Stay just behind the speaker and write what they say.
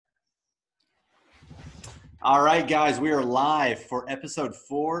All right, guys, we are live for episode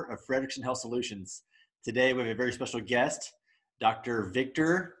 4 of Frederickson Health Solutions. Today, we have a very special guest, Dr.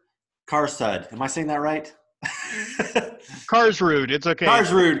 Victor Karsud. Am I saying that right? Karsrud. It's okay.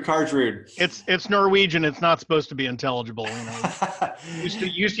 Karsrud. It's Norwegian. It's not supposed to be intelligible. You know,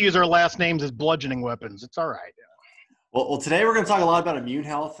 used to use our last names as bludgeoning weapons. It's all right. Well, today we're going to talk a lot about immune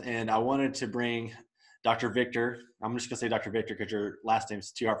health, and I wanted to bring Dr. Victor. I'm just going to say Dr. Victor because your last name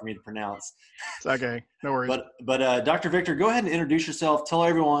is too hard for me to pronounce. It's okay. No worries. But Dr. Victor, go ahead and introduce yourself. Tell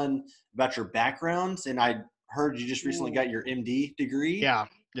everyone about your background. And I heard you just recently got your MD degree. Yeah.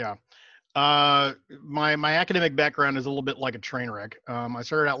 My academic background is a little bit like a train wreck. I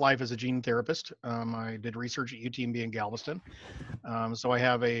started out life as a gene therapist. I did research at UTMB in Galveston. So I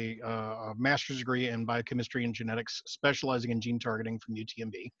have a master's degree in biochemistry and genetics, specializing in gene targeting from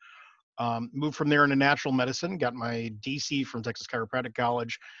UTMB. Moved from there into natural medicine, got my DC from Texas Chiropractic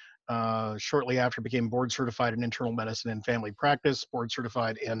College. Shortly after, became board certified in internal medicine and family practice, board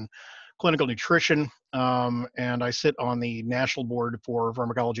certified in clinical nutrition, and I sit on the national board for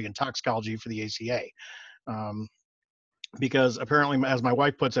pharmacology and toxicology for the ACA. Because apparently, as my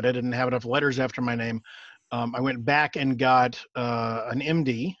wife puts it, I didn't have enough letters after my name. I went back and got an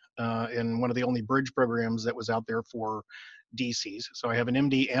MD in one of the only bridge programs that was out there for DCs. So I have an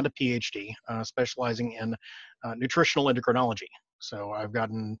MD and a PhD, specializing in nutritional endocrinology. So I've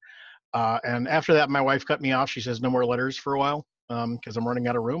gotten, and after that, my wife cut me off. She says, no more letters for a while, because I'm running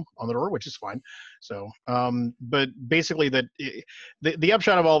out of room on the door, which is fine. So, but basically the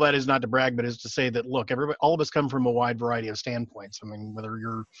upshot of all that is not to brag, but is to say that, look, all of us come from a wide variety of standpoints. I mean, whether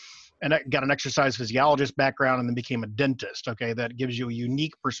you're, and I got an exercise physiologist background and then became a dentist, okay, that gives you a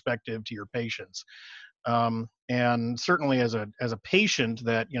unique perspective to your patients. And certainly as a patient,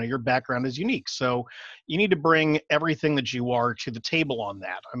 that, you know, your background is unique. So you need to bring everything that you are to the table on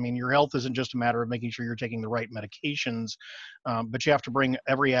that. I mean, your health isn't just a matter of making sure you're taking the right medications, but you have to bring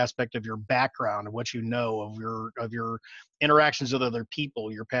every aspect of your background and what you know of your interactions with other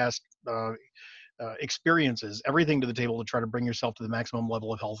people, your past experiences, everything to the table to try to bring yourself to the maximum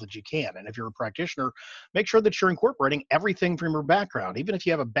level of health that you can. And if you're a practitioner, make sure that you're incorporating everything from your background. Even if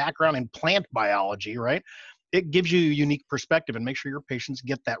you have a background in plant biology, right? It gives you a unique perspective, and make sure your patients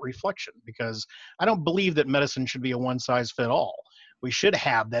get that reflection, because I don't believe that medicine should be a one size fit all. We should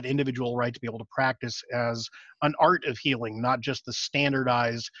have that individual right to be able to practice as an art of healing, not just the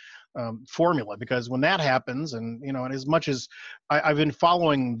standardized formula. Because when that happens, and, you know, and as much as I've been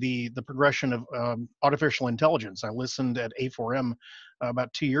following the progression of artificial intelligence, I listened at A4M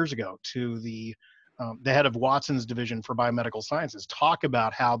about 2 years ago to the head of Watson's division for biomedical sciences talk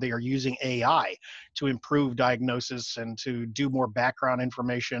about how they are using AI to improve diagnosis and to do more background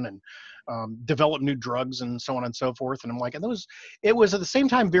information and develop new drugs and so on and so forth. And I'm like, it was at the same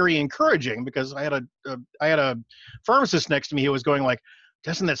time very encouraging, because I had a pharmacist next to me who was going like,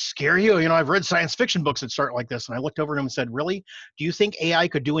 doesn't that scare you? You know, I've read science fiction books that start like this. And I looked over at him and said, really? Do you think AI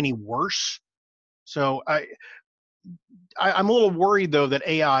could do any worse? So I'm a little worried, though, that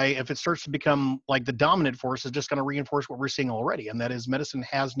AI, if it starts to become like the dominant force, is just going to reinforce what we're seeing already. And that is, medicine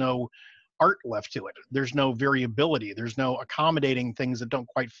has no art left to it. There's no variability. There's no accommodating things that don't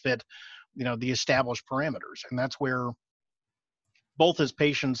quite fit, you know, the established parameters. And that's where, both as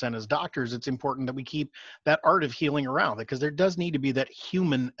patients and as doctors, it's important that we keep that art of healing around, because there does need to be that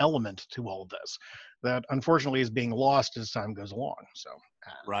human element to all of this that unfortunately is being lost as time goes along. So,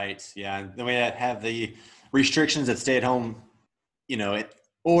 right. Yeah. And then we have the restrictions that stay at home, you know,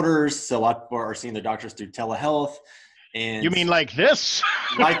 orders. So a lot of people are seeing their doctors through telehealth. And you mean like this?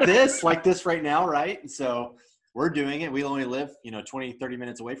 like this right now. Right. And so we're doing it. We only live, 20, 30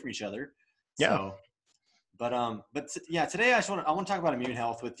 minutes away from each other. Yeah. So, but yeah, today I want to talk about immune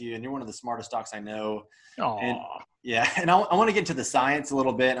health with you, and you're one of the smartest docs I know. Aww. And yeah, and I want to get into the science a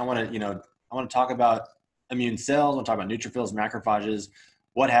little bit. I want to talk about immune cells. I want to talk about neutrophils, macrophages,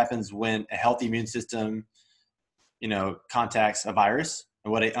 what happens when a healthy immune system, contacts a virus,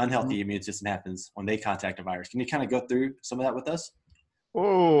 and what an unhealthy immune system happens when they contact a virus. Can you kind of go through some of that with us?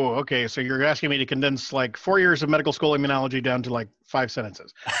 Oh, okay. So you're asking me to condense like 4 years of medical school immunology down to like 5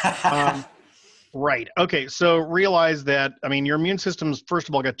 sentences. Right. Okay. So realize that, I mean, your immune systems, first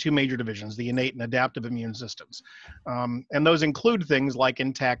of all, got two major divisions, the innate and adaptive immune systems. And those include things like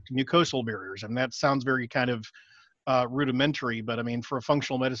intact mucosal barriers. And that sounds very kind of rudimentary, but I mean, for a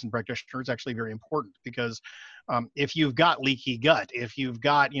functional medicine practitioner, it's actually very important, because if you've got leaky gut, if you've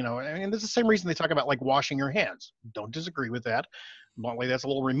got, and it's the same reason they talk about like washing your hands. Don't disagree with that. Bluntly, that's a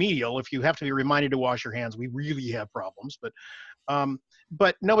little remedial. If you have to be reminded to wash your hands, we really have problems.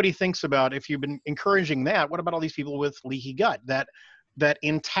 But nobody thinks about, if you've been encouraging that, what about all these people with leaky gut that that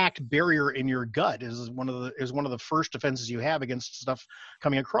intact barrier in your gut is one of the first defenses you have against stuff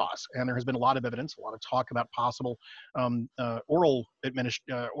coming across. And there has been a lot of evidence, a lot of talk about possible oral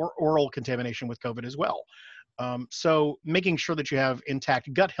contamination with COVID as well. So making sure that you have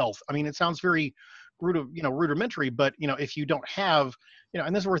intact gut health. I mean, it sounds very rudimentary, but if you don't have,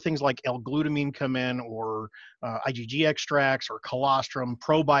 and this is where things like L-glutamine come in, or IgG extracts, or colostrum,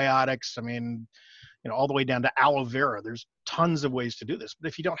 probiotics. I mean, all the way down to aloe vera. There's tons of ways to do this. But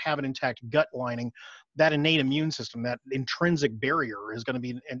if you don't have an intact gut lining, that innate immune system, that intrinsic barrier, is going to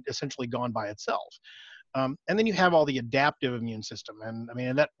be essentially gone by itself. And then you have all the adaptive immune system. And I mean,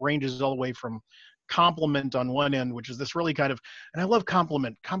 and that ranges all the way from complement on one end, which is this really kind of, and I love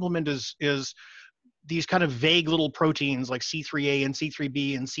complement. Complement is these kind of vague little proteins like C3A and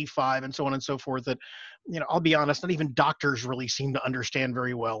C3B and C5 and so on and so forth that, I'll be honest, not even doctors really seem to understand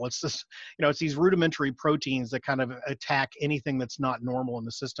very well. It's this, it's these rudimentary proteins that kind of attack anything that's not normal in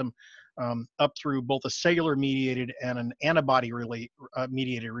the system, up through both a cellular mediated and an antibody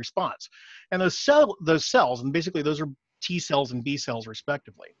mediated response. And those cells, and basically those are T cells and B cells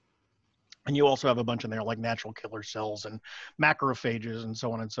respectively. And you also have a bunch in there like natural killer cells and macrophages and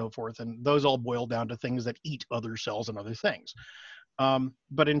so on and so forth. And those all boil down to things that eat other cells and other things.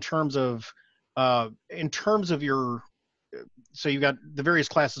 But in terms of your, so you've got the various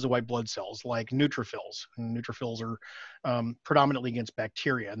classes of white blood cells like neutrophils. And neutrophils are predominantly against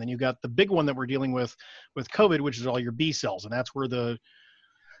bacteria. And then you've got the big one that we're dealing with COVID, which is all your B cells. And that's where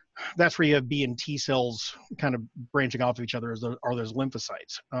you have B and T cells kind of branching off of each other, are those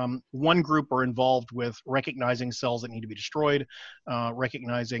lymphocytes. One group are involved with recognizing cells that need to be destroyed,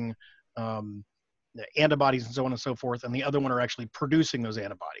 recognizing antibodies and so on and so forth, and the other one are actually producing those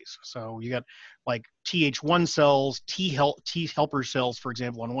antibodies. So you got like Th1 cells, T helper cells, for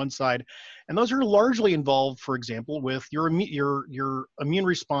example, on one side, and those are largely involved, for example, with your immune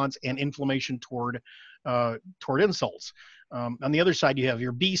response and inflammation toward insults. On the other side, you have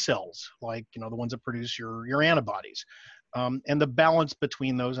your B cells, like the ones that produce your antibodies, and the balance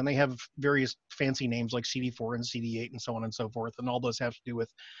between those. And they have various fancy names like CD4 and CD8 and so on and so forth. And all those have to do with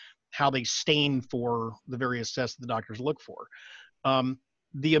how they stain for the various tests that the doctors look for.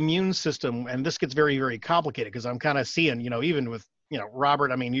 The immune system, and this gets very, very complicated because I'm kind of seeing, even with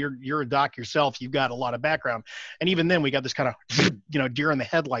Robert, I mean, you're a doc yourself. You've got a lot of background. And even then we got this kind of, deer in the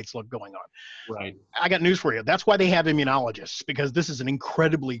headlights look going on. Right. I got news for you. That's why they have immunologists, because this is an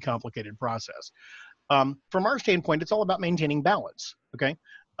incredibly complicated process. From our standpoint, it's all about maintaining balance. Okay.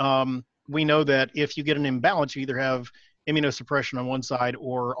 We know that if you get an imbalance, you either have immunosuppression on one side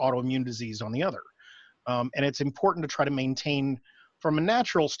or autoimmune disease on the other. And it's important to try to maintain, from a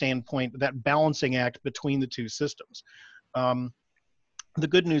natural standpoint, that balancing act between the two systems. The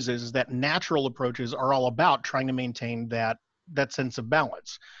good news is that natural approaches are all about trying to maintain that sense of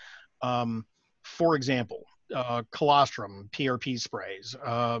balance. For example, colostrum, PRP sprays.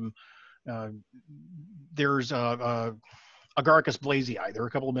 There's Agaricus blazei. There are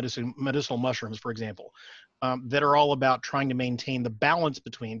a couple of medicinal mushrooms, for example, that are all about trying to maintain the balance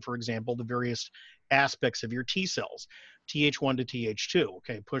between, for example, the various aspects of your T cells, Th1 to Th2.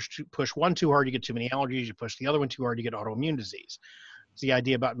 Okay, push one too hard, you get too many allergies. You push the other one too hard, you get autoimmune disease. It's the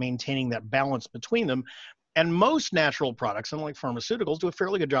idea about maintaining that balance between them. And most natural products, unlike pharmaceuticals, do a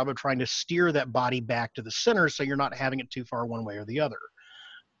fairly good job of trying to steer that body back to the center so you're not having it too far one way or the other.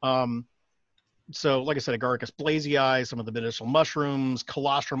 So like I said, Agaricus blazei, some of the medicinal mushrooms,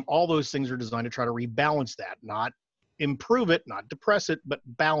 colostrum, all those things are designed to try to rebalance that, not improve it, not depress it, but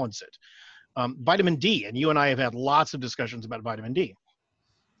balance it. Vitamin D, and you and I have had lots of discussions about vitamin D.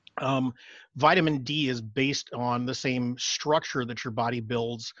 Vitamin D is based on the same structure that your body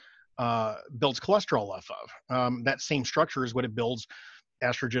builds cholesterol off of. That same structure is what it builds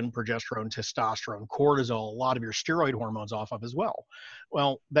estrogen, progesterone, testosterone, cortisol, a lot of your steroid hormones off of as well.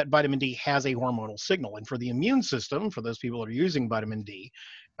 Well, that vitamin D has a hormonal signal. And for the immune system, for those people that are using vitamin D,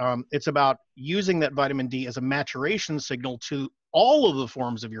 it's about using that vitamin D as a maturation signal to all of the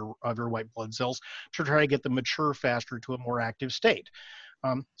forms of your white blood cells to try to get them mature faster to a more active state.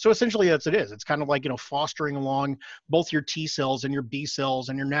 So essentially that's it is. It's kind of like, fostering along both your T cells and your B cells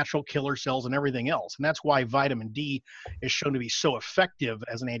and your natural killer cells and everything else. And that's why vitamin D is shown to be so effective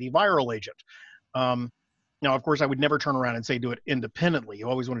as an antiviral agent. Now, of course, I would never turn around and say do it independently. You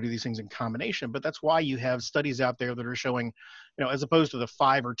always want to do these things in combination, but that's why you have studies out there that are showing, as opposed to the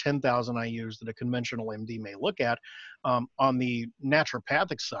 5,000 or 10,000 IUs that a conventional MD may look at, on the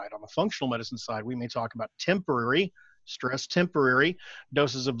naturopathic side, on the functional medicine side, we may talk about temporary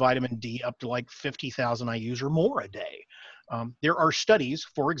doses of vitamin D up to like 50,000 IUs or more a day. There are studies,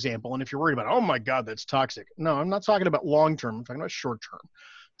 for example, and if you're worried about, oh my God, that's toxic. No, I'm not talking about long-term. I'm talking about short-term.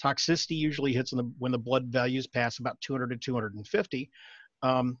 Toxicity usually hits when the blood values pass about 200 to 250.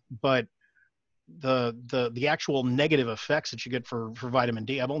 But the actual negative effects that you get for vitamin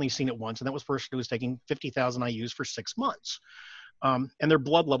D, I've only seen it once, and that was a person who was taking 50,000 IUs for 6 months. And their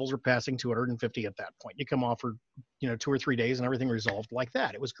blood levels were passing 250 at that point. You come off for 2 or 3 days and everything resolved like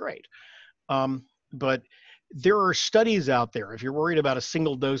that. It was great. But there are studies out there. If you're worried about a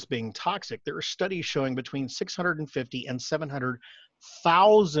single dose being toxic, there are studies showing between 650 and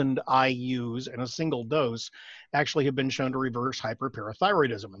 700,000 IUs in a single dose actually have been shown to reverse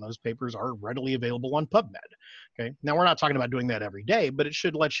hyperparathyroidism. And those papers are readily available on PubMed. Okay. Now, we're not talking about doing that every day, but it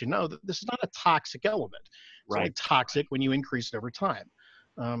should let you know that this is not a toxic element. It's only toxic when you increase it over time.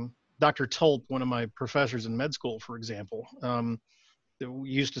 Dr. Tult, one of my professors in med school, for example,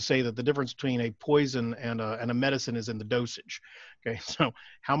 used to say that the difference between a poison and a medicine is in the dosage. Okay, so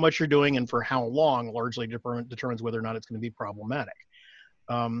how much you're doing and for how long largely determines whether or not it's going to be problematic.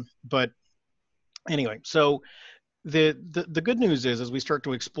 But anyway, so the good news is, as we start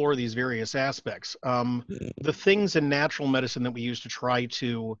to explore these various aspects, the things in natural medicine that we use to try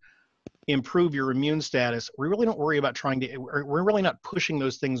to improve your immune status, we really don't worry about we're really not pushing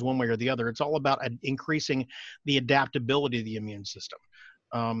those things one way or the other. It's all about increasing the adaptability of the immune system.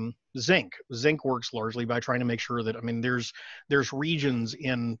 Zinc works largely by trying to make sure that, there's regions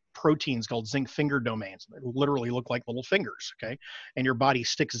in proteins called zinc finger domains that literally look like little fingers, okay? And your body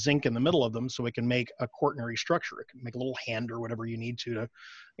sticks zinc in the middle of them so it can make a quaternary structure. It can make a little hand or whatever you need to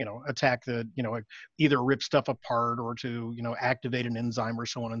attack either rip stuff apart or to, activate an enzyme or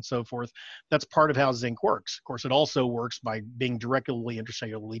so on and so forth. That's part of how zinc works. Of course, it also works by being directly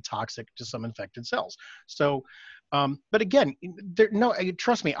intracellularly toxic to some infected cells. So, but again,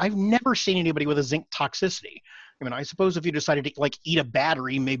 trust me, I've never seen anybody with a zinc toxicity. I suppose if you decided to eat a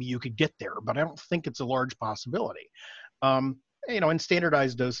battery, maybe you could get there, but I don't think it's a large possibility. And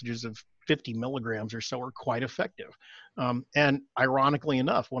standardized dosages of 50 milligrams or so are quite effective. And ironically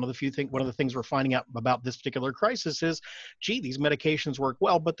enough, one of the things we're finding out about this particular crisis is, these medications work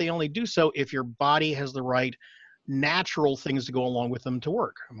well, but they only do so if your body has the right natural things to go along with them to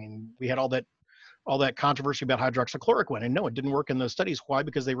work. We had all that controversy about hydroxychloroquine, and no, it didn't work in those studies. Why?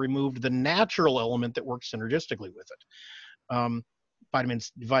 Because they removed the natural element that works synergistically with it.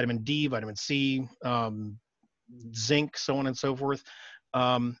 Vitamin D, vitamin C, zinc, so on and so forth.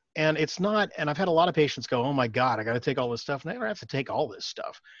 And it's not, and I've had a lot of patients go, oh my God, I got to take all this stuff. And I don't have to take all this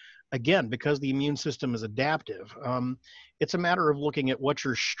stuff. Again, because the immune system is adaptive, it's a matter of looking at what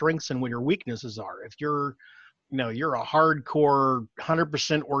your strengths and what your weaknesses are. If you're a hardcore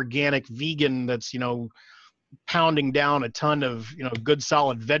 100% organic vegan that's, pounding down a ton of, good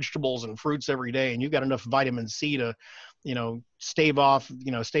solid vegetables and fruits every day, and you've got enough vitamin C to, stave off the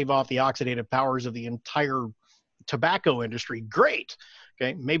oxidative powers of the entire tobacco industry. Great.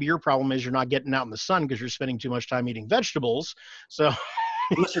 Okay. Maybe your problem is you're not getting out in the sun because you're spending too much time eating vegetables. So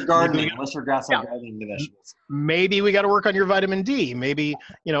unless you're gardening, unless you're gardening the vegetables. Maybe we got to work on your vitamin D. Maybe,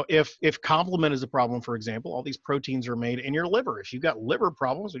 if complement is a problem, for example, all these proteins are made in your liver. If you've got liver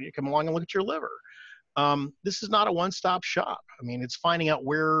problems, we need to come along and look at your liver. This is not a one-stop shop. It's finding out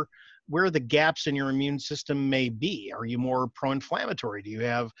where the gaps in your immune system may be. Are you more pro-inflammatory? Do you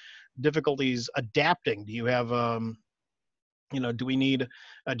have difficulties adapting? Do you have, do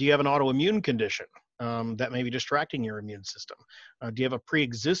you have an autoimmune condition that may be distracting your immune system? Do you have a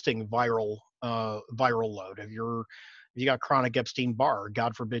pre-existing viral load? If you got chronic Epstein-Barr,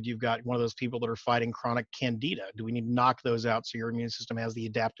 God forbid you've got one of those people that are fighting chronic candida, do we need to knock those out so your immune system has the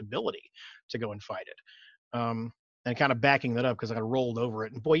adaptability to go and fight it? And kind of backing that up because I rolled over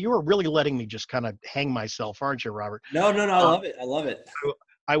it. And boy, you are really letting me just kind of hang myself, aren't you, Robert? No, I love it. I love it.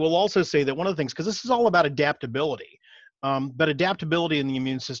 I will also say that one of the things, because this is all about adaptability, but adaptability in the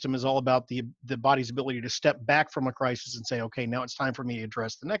immune system is all about the body's ability to step back from a crisis and say, okay, now it's time for me to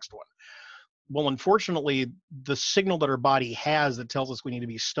address the next one. Well, unfortunately, the signal that our body has that tells us we need to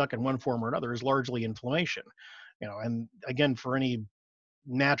be stuck in one form or another is largely inflammation. And again, for any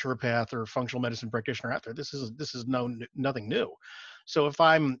naturopath or functional medicine practitioner out there, this is nothing new. So if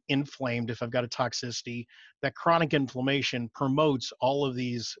I'm inflamed, if I've got a toxicity, that chronic inflammation promotes all of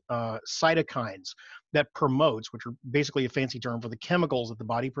these cytokines that promotes, which are basically a fancy term for the chemicals that the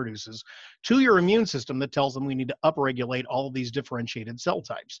body produces, to your immune system that tells them we need to upregulate all of these differentiated cell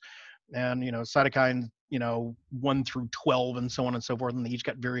types. And, cytokine, 1 through 12 and so on and so forth. And they each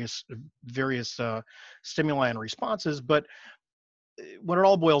got various stimuli and responses. But what it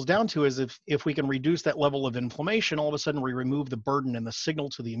all boils down to is if we can reduce that level of inflammation, all of a sudden we remove the burden and the signal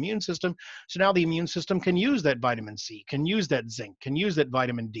to the immune system. So now the immune system can use that vitamin C, can use that zinc, can use that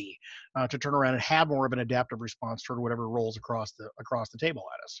vitamin D to turn around and have more of an adaptive response toward whatever rolls across the table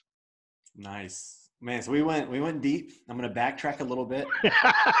at us. Nice, man. So we went deep. I'm going to backtrack a little bit. So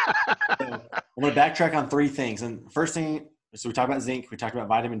I'm going to backtrack on three things. And first thing, so we talked about zinc, we talked about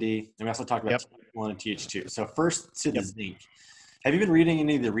vitamin D, and we also talked about TH1 and TH2. So first to the zinc. Have you been reading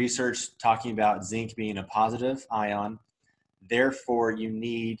any of the research talking about zinc being a positive ion? Therefore, you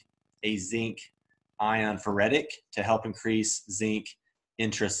need a zinc ion phoretic to help increase zinc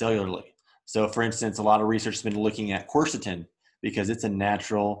intracellularly. So for instance, a lot of research has been looking at quercetin because it's a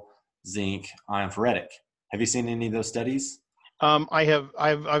natural zinc ion phoretic. Have you seen any of those studies?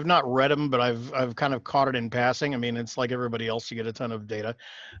 I've not read them, but I've kind of caught it in passing. I mean, it's like everybody else, you get a ton of data.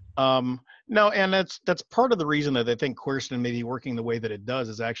 No, and that's part of the reason that I think quercetin may be working the way that it does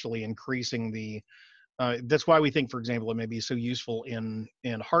is actually increasing the. That's why we think, for example, it may be so useful in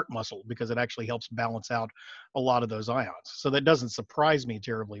heart muscle because it actually helps balance out a lot of those ions. So that doesn't surprise me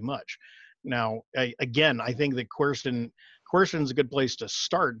terribly much. Now, again, I think that quercetin is a good place to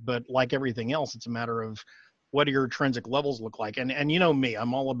start, but like everything else, it's a matter of what do your intrinsic levels look like. And you know me,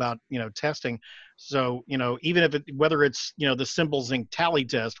 I'm all about, testing. So, even if whether it's, the simple zinc tally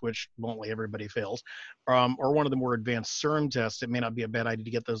test, which bluntly everybody fails, or one of the more advanced serum tests, it may not be a bad idea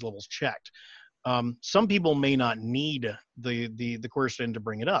to get those levels checked. Some people may not need the quercetin to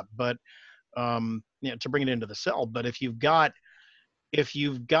bring it up, but to bring it into the cell. But if you've got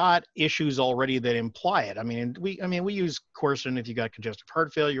issues already that imply it, we use quercetin if you've got congestive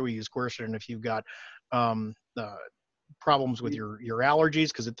heart failure. We use quercetin if you've got problems with your allergies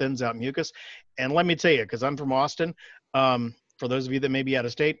because it thins out mucus. And let me tell you, because I'm from Austin, for those of you that may be out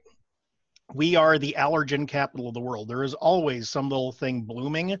of state, we are the allergen capital of the world. There is always some little thing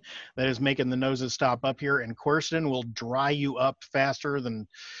blooming that is making the noses stop up here, and quercetin will dry you up faster than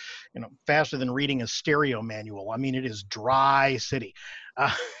reading a stereo manual. I mean, it is dry city.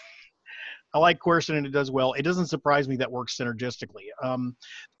 I like quercetin and it does well. It doesn't surprise me that works synergistically.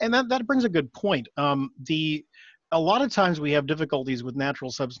 And that brings a good point. A lot of times we have difficulties with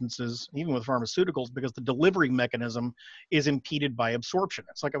natural substances, even with pharmaceuticals, because the delivery mechanism is impeded by absorption.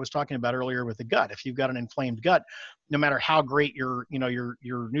 It's like I was talking about earlier with the gut. If you've got an inflamed gut, no matter how great your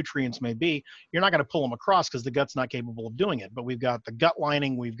nutrients may be, you're not going to pull them across because the gut's not capable of doing it. But we've got the gut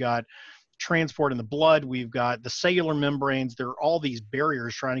lining, we've got transport in the blood, we've got the cellular membranes. There are all these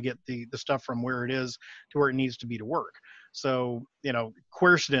barriers trying to get the stuff from where it is to where it needs to be to work. So,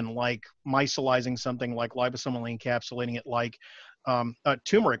 quercetin, like micellizing something, like liposomal encapsulating it, like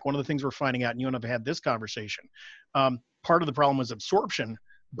turmeric. One of the things we're finding out, and you and I have had this conversation, part of the problem is absorption,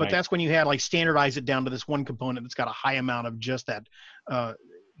 but Right. that's when you had standardize it down to this one component that's got a high amount of just that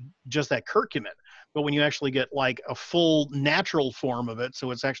curcumin. But when you actually get like a full natural form of it,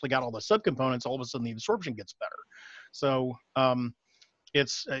 so it's actually got all the subcomponents, all of a sudden the absorption gets better. So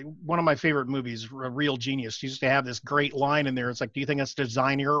it's one of my favorite movies, Real Genius. Used to have this great line in there. It's like, do you think that's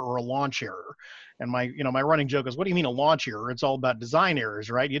design error or a launch error? And my running joke is, what do you mean a launch error? It's all about design errors,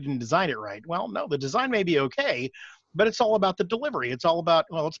 right? You didn't design it right. Well, no, the design may be okay, but it's all about the delivery. It's all about,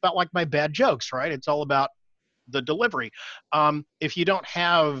 it's about like my bad jokes, right? It's all about the delivery. If you don't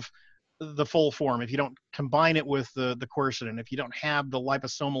have the full form, if you don't combine it with the quercetin, if you don't have the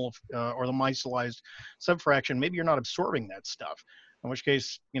liposomal or the micellized subfraction, maybe you're not absorbing that stuff. In which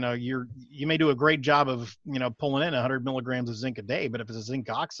case, you may do a great job of, pulling in 100 milligrams of zinc a day, but if it's a zinc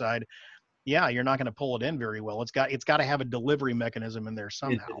oxide, yeah, you're not going to pull it in very well. It's got to have a delivery mechanism in there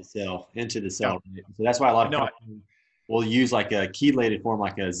somehow. Into the cell. Yeah. So that's why a lot of No, companies will use like a chelated form,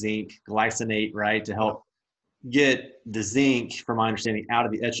 like a zinc glycinate, right, to help get the zinc, from my understanding, out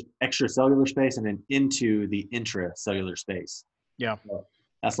of the extracellular space and then into the intracellular space. Yeah. So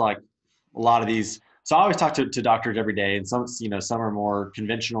that's like a lot of these. So I always talk to doctors every day, and some are more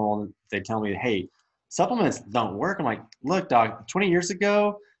conventional. And they tell me, hey, supplements don't work. I'm like, look, doc, 20 years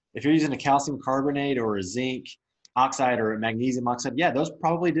ago, if you're using a calcium carbonate or a zinc oxide or a magnesium oxide, yeah, those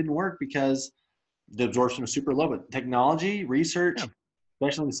probably didn't work because the absorption was super low. But technology, research,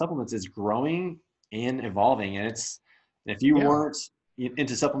 especially in the supplements, is growing and evolving. And if you weren't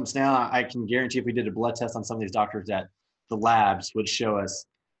into supplements now, I can guarantee if we did a blood test on some of these doctors, that the labs would show us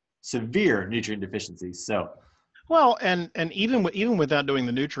severe nutrient deficiencies. So, well, and even without doing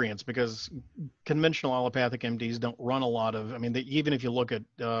the nutrients, because conventional allopathic MDs don't run a lot of. I mean, even if you look at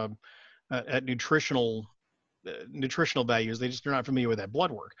nutritional values, they're not familiar with that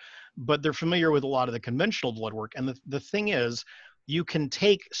blood work, but they're familiar with a lot of the conventional blood work. And the thing is, you can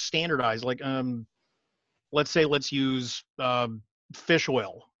take standardized, like let's use fish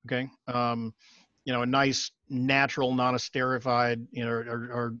oil. Okay. A nice natural, non-esterified,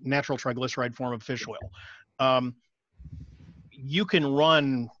 or natural triglyceride form of fish oil. You can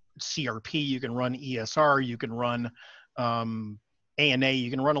run CRP, you can run ESR, you can run ANA, you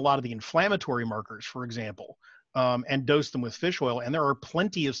can run a lot of the inflammatory markers, for example, and dose them with fish oil. And there are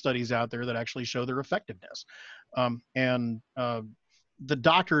plenty of studies out there that actually show their effectiveness. The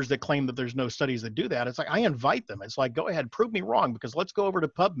doctors that claim that there's no studies that do that, it's like, I invite them. It's like, go ahead, prove me wrong, because let's go over to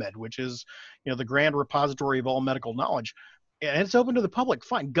PubMed, which is, the grand repository of all medical knowledge. And it's open to the public.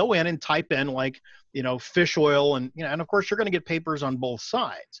 Fine. Go in and type in fish oil, and of course you're going to get papers on both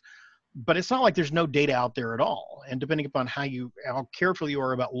sides, but it's not like there's no data out there at all. And depending upon how careful you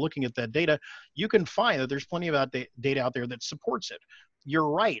are about looking at that data, you can find that there's plenty of data out there that supports it. You're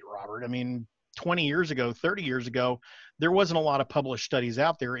right, Robert. I mean, 20 years ago, 30 years ago, there wasn't a lot of published studies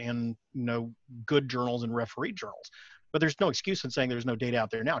out there in, good journals and referee journals. But there's no excuse in saying there's no data out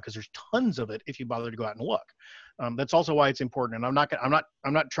there now, because there's tons of it if you bother to go out and look. That's also why it's important. And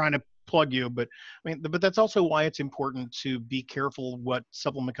I'm not trying to plug you, but but that's also why it's important to be careful what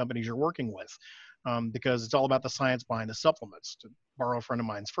supplement companies you're working with, because it's all about the science behind the supplements, to borrow a friend of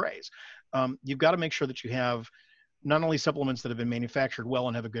mine's phrase. You've got to make sure that you have not only supplements that have been manufactured well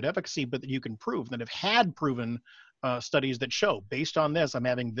and have a good efficacy, but that you can prove, that have had proven studies that show, based on this, I'm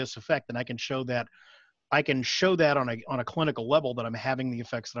having this effect, and I can show that on a clinical level that I'm having the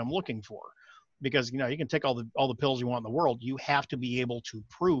effects that I'm looking for. Because you can take all the pills you want in the world, you have to be able to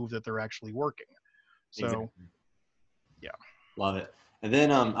prove that they're actually working. So, exactly. Yeah, love it. And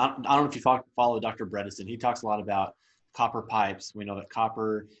then I don't know if you follow Dr. Bredesen. He talks a lot about copper pipes. We know that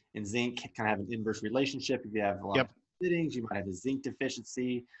copper and zinc kind of have an inverse relationship. If you have a lot of fittings, you might have a zinc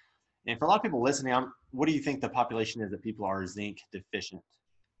deficiency. And for a lot of people listening, what do you think the population is that people are zinc deficient?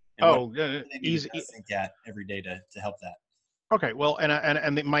 And easy zinc at every day to help that? Okay, well,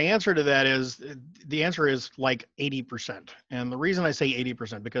 and my answer to that is, the answer is like 80%. And the reason I say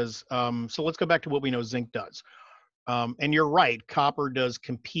 80%, because, so let's go back to what we know zinc does. And you're right, copper does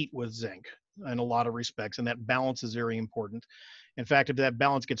compete with zinc in a lot of respects, and that balance is very important. In fact, if that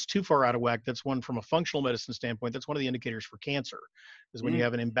balance gets too far out of whack, that's one, from a functional medicine standpoint, that's one of the indicators for cancer, is when you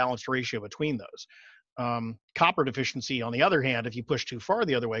have an imbalanced ratio between those. Copper deficiency, on the other hand, if you push too far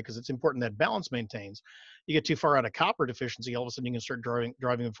the other way, because it's important that balance maintains, you get too far out of copper deficiency, all of a sudden you can start driving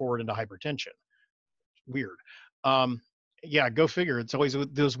them forward into hypertension. Weird. Yeah, go figure. It's always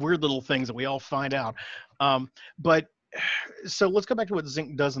those weird little things that we all find out. But so let's go back to what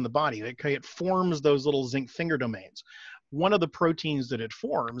zinc does in the body. It forms those little zinc finger domains. One of the proteins that it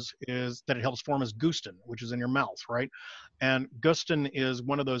helps form is gustin, which is in your mouth, right? And gustin is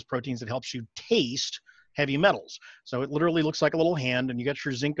one of those proteins that helps you taste heavy metals. So it literally looks like a little hand, and you got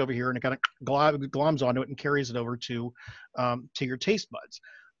your zinc over here, and it kind of gloms onto it and carries it over to your taste buds.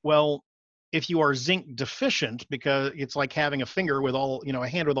 Well, if you are zinc deficient, because it's like having a finger with a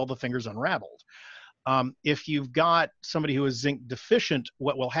hand with all the fingers unraveled. If you've got somebody who is zinc deficient,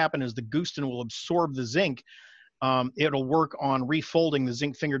 what will happen is the gustin will absorb the zinc. It'll work on refolding the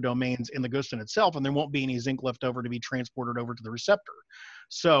zinc finger domains in the gustin itself, and there won't be any zinc left over to be transported over to the receptor.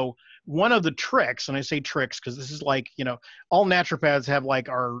 So one of the tricks, and I say tricks because this is like, all naturopaths have like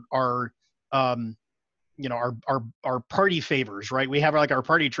our party favors, right? We have like our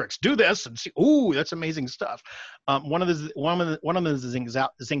party tricks. Do this and see. Ooh, that's amazing stuff. One of them is the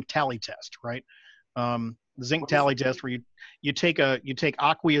zinc tally test, right? The zinc tally test, where you take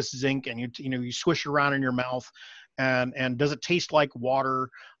aqueous zinc and you swish it around in your mouth, and does it taste like water?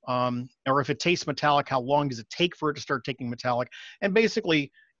 Or if it tastes metallic, how long does it take for it to start tasting metallic? And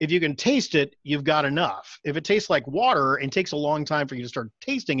basically, if you can taste it, you've got enough. If it tastes like water and takes a long time for you to start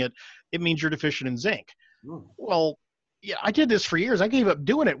tasting it, it means you're deficient in zinc. Well, yeah, I did this for years. I gave up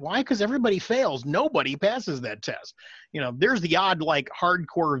doing it. Why? Because everybody fails. Nobody passes that test. There's the odd, like,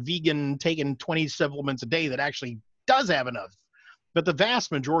 hardcore vegan taking 20 supplements a day that actually does have enough. But the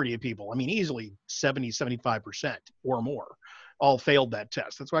vast majority of people, easily 70-75% or more, all failed that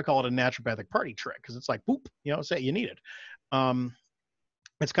test. That's why I call it a naturopathic party trick, because it's like, boop, say you need it.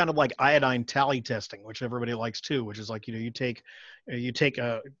 It's kind of like iodine tally testing, which everybody likes too, which is like, you take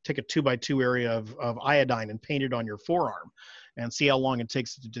a 2x2 area of iodine and paint it on your forearm and see how long it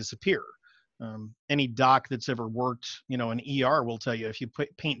takes it to disappear. Any doc that's ever worked, an ER will tell you, if you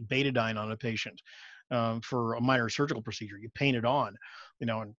paint betadine on a patient for a minor surgical procedure, you paint it on,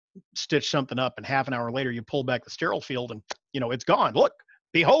 and stitch something up, and half an hour later you pull back the sterile field and, it's gone. Look.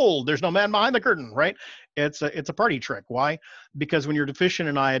 Behold, there's no man behind the curtain, right? It's a party trick. Why? Because when you're deficient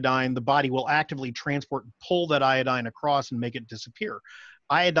in iodine, the body will actively transport and pull that iodine across and make it disappear.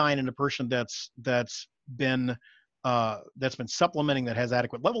 Iodine in a person that's been that's been supplementing that has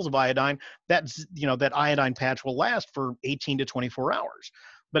adequate levels of iodine, that's, that iodine patch will last for 18 to 24 hours.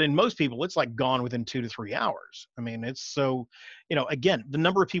 But in most people, it's like gone within 2 to 3 hours. I mean, it's so, again, the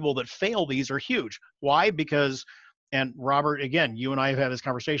number of people that fail these are huge. Why? Because, and Robert, again, you and I have had this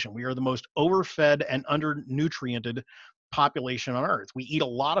conversation. We are the most overfed and undernutriented population on Earth. We eat a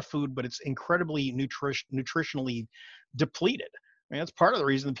lot of food, but it's incredibly nutritionally depleted. I mean, that's part of the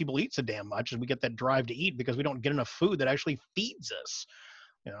reason that people eat so damn much is we get that drive to eat because we don't get enough food that actually feeds us.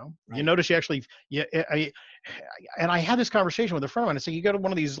 Right. You notice and I had this conversation with a friend of mine. I said, you go to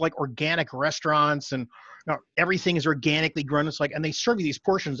one of these like organic restaurants and everything is organically grown. It's like, and they serve you these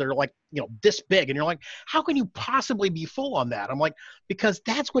portions that are like, this big. And you're like, how can you possibly be full on that? I'm like, because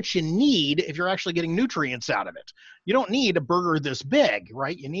that's what you need if you're actually getting nutrients out of it. You don't need a burger this big,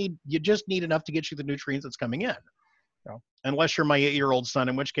 right? You just need enough to get you the nutrients that's coming in. Unless you're my 8-year-old son,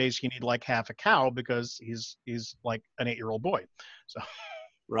 in which case you need like half a cow because he's like an 8-year-old boy. So.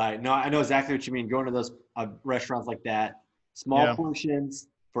 Right. No, I know exactly what you mean. Going to those restaurants like that, small portions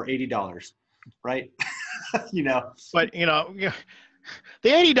for $80, right? But the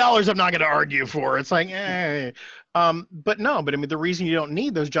 $80 I'm not going to argue for. It's like, but I mean, the reason you don't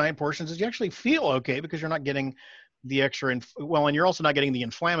need those giant portions is you actually feel okay because you're not getting the extra, and you're also not getting the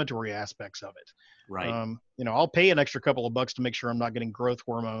inflammatory aspects of it. Right. I'll pay an extra couple of bucks to make sure I'm not getting growth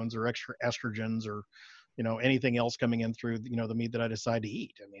hormones or extra estrogens or, anything else coming in through, the meat that I decide to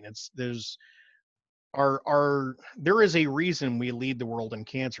eat. I mean, there is a reason we lead the world in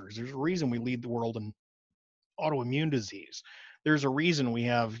cancers. There's a reason we lead the world in autoimmune disease. There's a reason we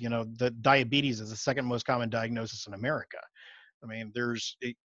have, the diabetes is the second most common diagnosis in America. I mean,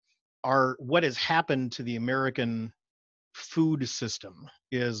 what has happened to the American food system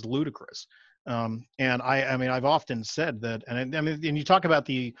is ludicrous. And I mean, I've often said that, and you talk about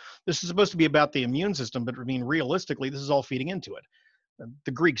this is supposed to be about the immune system, but I mean, realistically, this is all feeding into it.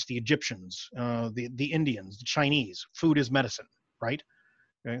 The Greeks, the Egyptians, the Indians, the Chinese, food is medicine, right?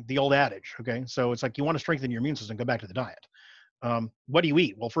 Okay? The old adage. Okay. So it's like, you want to strengthen your immune system, go back to the diet. What do you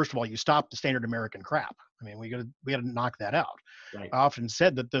eat? Well, first of all, you stop the standard American crap. I mean, we got to knock that out. Right. I often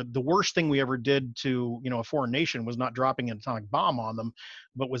said that the worst thing we ever did to, a foreign nation was not dropping an atomic bomb on them,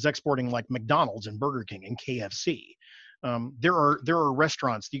 but was exporting like McDonald's and Burger King and KFC. There are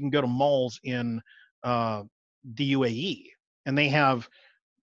restaurants, you can go to malls in the UAE, and they have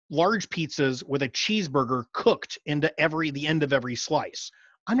large pizzas with a cheeseburger cooked into the end of every slice.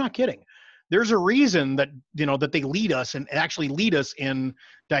 I'm not kidding. There's a reason that, that they lead us and actually lead us in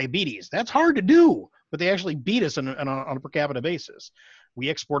diabetes. That's hard to do, but they actually beat us on a per capita basis. We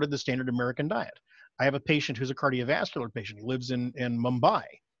exported the standard American diet. I have a patient who's a cardiovascular patient. He lives in Mumbai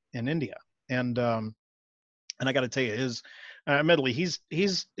in India. And I got to tell you, admittedly,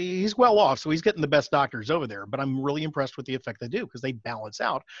 he's well off, so he's getting the best doctors over there. But I'm really impressed with the effect they do because they balance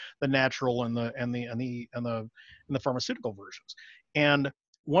out the natural and the pharmaceutical versions. And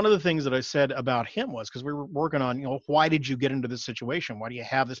one of the things that I said about him was, because we were working on, why did you get into this situation? Why do you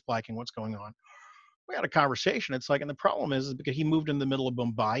have this plaquing? What's going on? We had a conversation. It's like, and the problem is because he moved in the middle of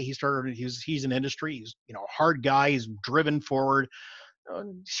Mumbai. He's in industry. He's, a hard guy. He's driven forward.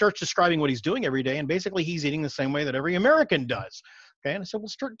 Starts describing what he's doing every day, and basically he's eating the same way that every American does. Okay, and I said, well,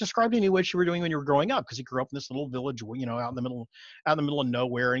 start describing to me what you were doing when you were growing up, because he grew up in this little village, out in the middle of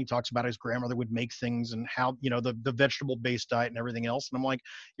nowhere, and he talks about his grandmother would make things and how, the vegetable-based diet and everything else. And I'm like,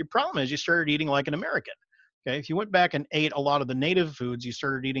 your problem is you started eating like an American. Okay, if you went back and ate a lot of the native foods, you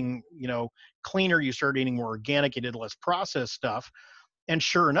started eating, cleaner, you started eating more organic, you did less processed stuff. And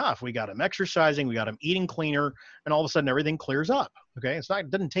sure enough, we got him exercising, we got him eating cleaner, and all of a sudden everything clears up. Okay, it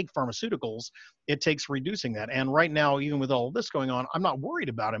doesn't take pharmaceuticals, it takes reducing that. And right now, even with all of this going on, I'm not worried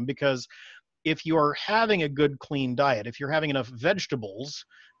about him, because if you're having a good clean diet, if you're having enough vegetables,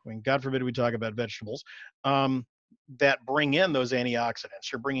 I mean, God forbid we talk about vegetables, that bring in those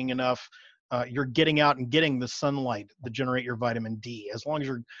antioxidants, you're bringing enough, you're getting out and getting the sunlight to generate your vitamin D. As long as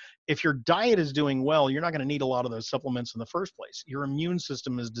if your diet is doing well, you're not going to need a lot of those supplements in the first place. Your immune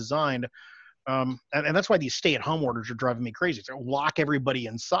system is designed, and that's why these stay-at-home orders are driving me crazy. They lock everybody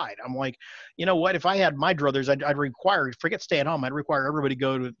inside. I'm like, you know what? If I had my druthers, I'd require, forget stay-at-home, I'd require everybody to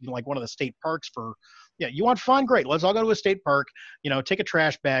go to like one of the state parks for, you want fun? Great. Let's all go to a state park, take a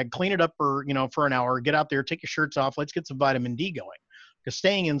trash bag, clean it up for an hour, get out there, take your shirts off. Let's get some vitamin D going. Because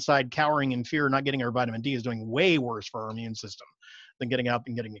staying inside, cowering in fear, not getting our vitamin D is doing way worse for our immune system than getting out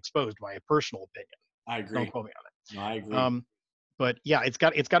and getting exposed, my personal opinion. I agree. Don't quote me on it. No, I agree. But yeah, it's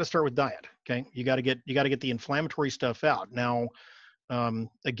got to start with diet. Okay. You got to get the inflammatory stuff out. Now,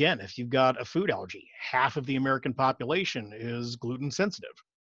 again, if you've got a food allergy, half of the American population is gluten sensitive.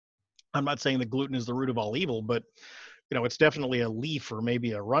 I'm not saying that gluten is the root of all evil, but it's definitely a leaf or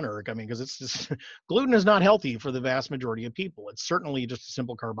maybe a runner. I mean, because it's just gluten is not healthy for the vast majority of people. It's certainly just a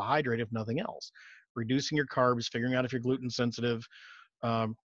simple carbohydrate, if nothing else. Reducing your carbs, figuring out if you're gluten sensitive,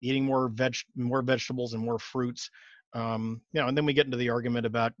 eating more vegetables and more fruits. And then we get into the argument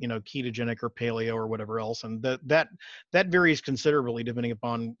about ketogenic or paleo or whatever else, and that varies considerably depending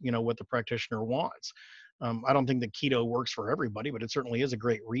upon what the practitioner wants. I don't think that keto works for everybody, but it certainly is a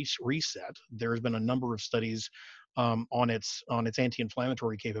great reset. There's been a number of studies on its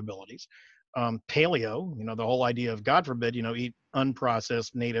anti-inflammatory capabilities. Paleo, the whole idea of, God forbid, eat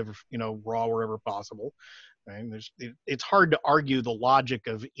unprocessed, native, raw wherever possible. Right? It's hard to argue the logic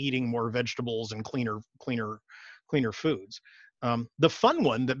of eating more vegetables and cleaner foods. The fun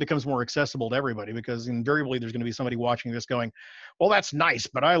one that becomes more accessible to everybody, because invariably there's going to be somebody watching this going, well, that's nice,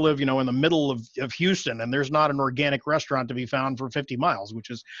 but I live, in the middle of Houston, and there's not an organic restaurant to be found for 50 miles, which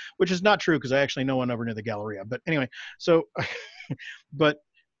is not true, because I actually know one over near the Galleria. But anyway, so, but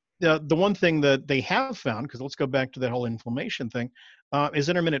the one thing that they have found, because let's go back to that whole inflammation thing, is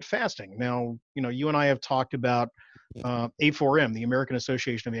intermittent fasting. Now, you and I have talked about A4M, the American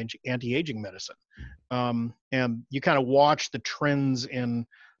Association of Anti-Aging Medicine. And you kind of watch the trends in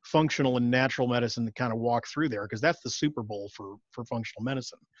functional and natural medicine to kind of walk through there, because that's the Super Bowl for functional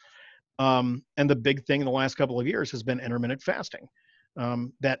medicine. And the big thing in the last couple of years has been intermittent fasting.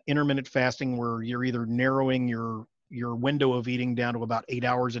 That intermittent fasting where you're either narrowing your window of eating down to about 8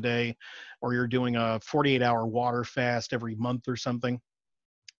 hours a day, or you're doing a 48-hour water fast every month or something.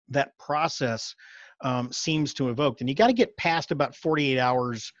 That process seems to evoke, and you got to get past about 48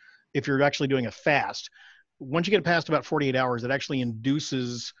 hours if you're actually doing a fast. Once you get past about 48 hours, it actually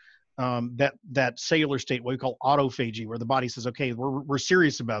induces that cellular state, what we call autophagy, where the body says, okay, we're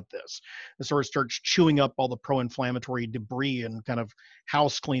serious about this. And so it starts chewing up all the pro-inflammatory debris and kind of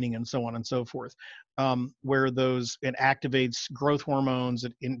house cleaning and so on and so forth. Where it activates growth hormones,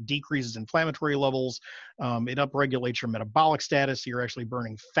 it decreases inflammatory levels, it upregulates your metabolic status, so you're actually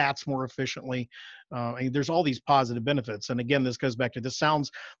burning fats more efficiently. There's all these positive benefits. And again, this goes back to, this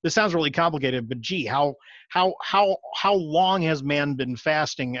sounds really complicated, but gee, how long has man been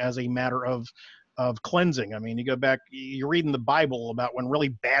fasting as a matter of cleansing? I mean, you go back, you're reading the Bible about when really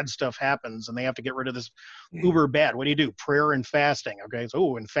bad stuff happens and they have to get rid of this uber bad. What do? Prayer and fasting. Okay.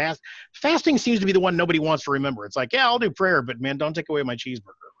 So, and fasting seems to be the one nobody wants to remember. It's like, yeah, I'll do prayer, but man, don't take away my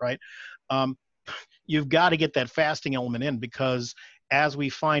cheeseburger. Right. You've got to get that fasting element in, because as we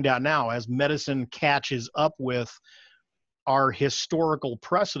find out now, as medicine catches up with our historical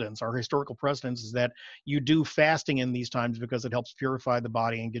precedents is that you do fasting in these times because it helps purify the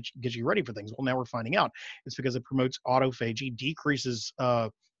body and get you ready for things. Well, now we're finding out it's because it promotes autophagy, decreases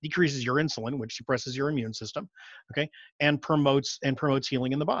your insulin, which suppresses your immune system, okay, and promotes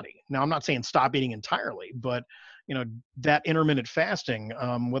healing in the body. Now, I'm not saying stop eating entirely, but that intermittent fasting,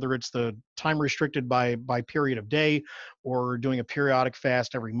 whether it's the time restricted by period of day or doing a periodic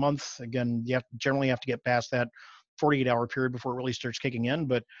fast every month, again, you generally have to get past that 48-hour period before it really starts kicking in.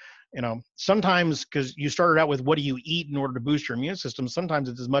 But sometimes, because you started out with what do you eat in order to boost your immune system, sometimes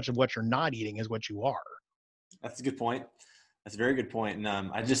it's as much of what you're not eating as what you are. That's a good point. That's a very good point. And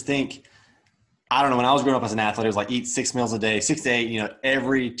I just think, I don't know, when I was growing up as an athlete, it was like eat 6 meals a day, 6 to 8,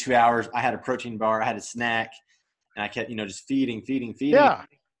 every 2 hours I had a protein bar, I had a snack, and I kept, just feeding. Yeah.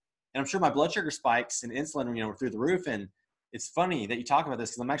 And I'm sure my blood sugar spikes and insulin, were through the roof. And it's funny that you talk about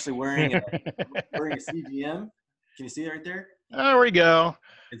this, because I'm actually wearing a CGM. Can you see it right there? There we go.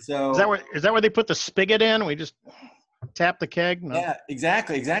 And so is that where they put the spigot in? We just tap the keg? No. Yeah,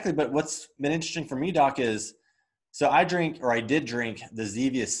 exactly. But what's been interesting for me, Doc, is so I did drink the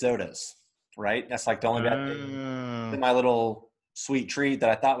Zevia sodas, right? That's like the only bad thing. My little sweet treat that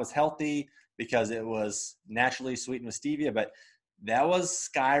I thought was healthy because it was naturally sweetened with stevia, but that was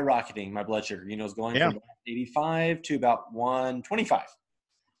skyrocketing my blood sugar. It was going from 85 to about 125.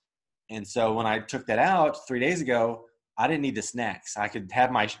 And so when I took that out 3 days ago, I didn't need the snacks. I could have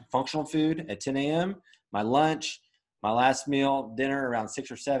my functional food at 10 a.m., my lunch, my last meal, dinner around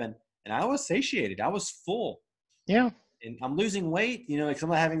 6 or 7, and I was satiated. I was full. Yeah. And I'm losing weight, because I'm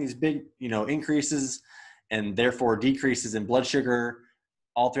not having these big, increases and therefore decreases in blood sugar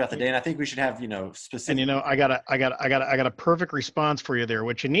all throughout the day. And I think we should have, specific. And I got a perfect response for you there.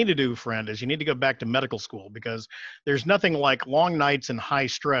 What you need to do, friend, is you need to go back to medical school, because there's nothing like long nights and high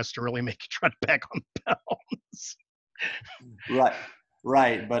stress to really make you try to pack on pounds.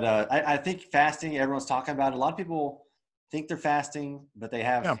 Right. But I think fasting, everyone's talking about it. A lot of people think they're fasting, but they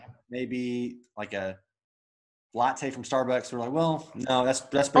have maybe like a latte from Starbucks. We're like, well, no, that's.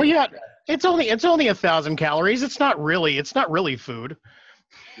 Oh yeah, it's only 1,000 calories. It's not really food.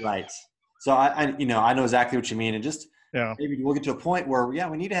 Right. So I know exactly what you mean, and just Yeah. maybe we'll get to a point where, yeah,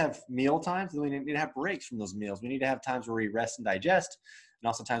 we need to have meal times, and we need to have breaks from those meals. We need to have times where we rest and digest, and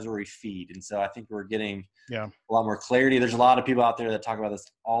also times where we feed. And so I think we're getting Yeah. a lot more clarity. There's a lot of people out there that talk about this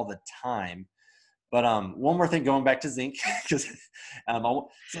all the time. But one more thing, going back to zinc, because so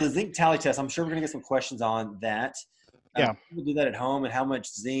the zinc tally test, I'm sure we're going to get some questions on that. Yeah. People do that at home, and how much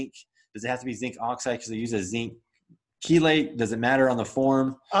zinc does it have to be zinc oxide because they use a zinc chelate? Does it matter on the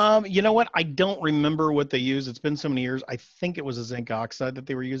form? You know what? I don't remember what they use. It's been so many years. I think it was a zinc oxide that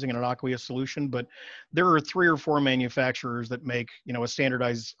they were using in an aqueous solution, but there are 3 or 4 manufacturers that make, a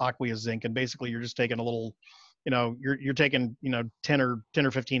standardized aqueous zinc. And basically you're just taking a little, you're taking, 10 or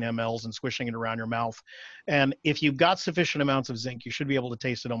 15 mLs and squishing it around your mouth. And if you've got sufficient amounts of zinc, you should be able to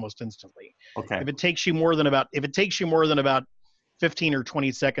taste it almost instantly. Okay. If it takes you more than about 15 or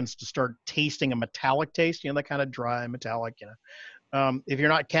 20 seconds to start tasting a metallic taste, that kind of dry metallic, if you're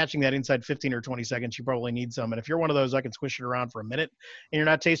not catching that inside 15 or 20 seconds, you probably need some. And if you're one of those, I can squish it around for a minute and you're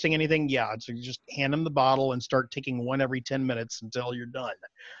not tasting anything. Yeah. So you just hand them the bottle and start taking one every 10 minutes until you're done.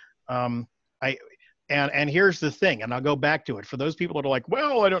 And here's the thing, and I'll go back to it for those people that are like,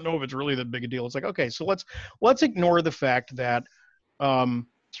 well, I don't know if it's really that big a deal. It's like, okay, so let's ignore the fact that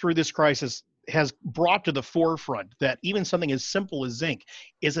through this crisis has brought to the forefront that even something as simple as zinc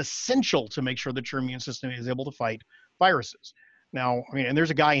is essential to make sure that your immune system is able to fight viruses. Now, I mean, and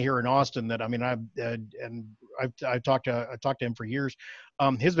there's a guy here in Austin that, I mean, I've talked to him for years.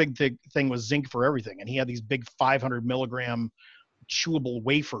 His big thing was zinc for everything, and he had these big 500 milligram chewable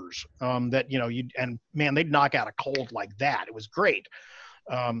wafers that and man, they'd knock out a cold like that. It was great.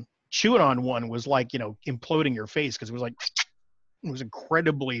 Chewing on one was like imploding your face because it was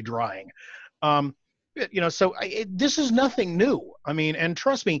incredibly drying. This is nothing new. I mean, and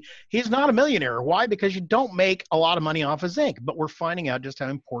trust me, he's not a millionaire. Why? Because you don't make a lot of money off of zinc, but we're finding out just how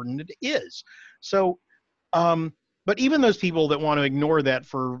important it is. So, but even those people that want to ignore that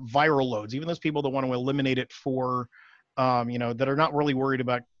for viral loads, even those people that want to eliminate it for, that are not really worried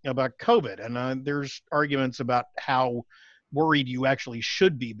about COVID. And there's arguments about how worried you actually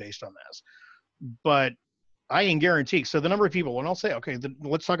should be based on this. But I can guarantee. So the number of people, and I'll say, okay,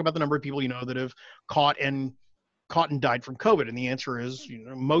 let's talk about the number of people that have caught and died from COVID, and the answer is,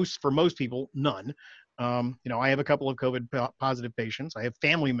 for most people, none. I have a couple of COVID positive patients. I have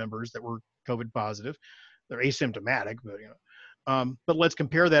family members that were COVID positive. They're asymptomatic, but let's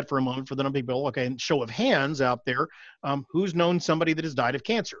compare that for a moment for the number of people. Okay, and show of hands out there, who's known somebody that has died of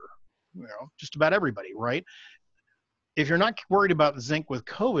cancer? Just about everybody, right? If you're not worried about zinc with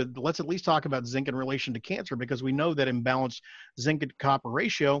COVID, let's at least talk about zinc in relation to cancer, because we know that imbalanced zinc to copper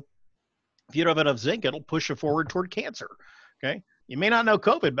ratio, if you don't have enough zinc, it'll push you forward toward cancer. Okay. You may not know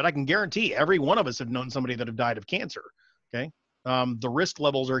COVID, but I can guarantee every one of us have known somebody that have died of cancer. Okay. The risk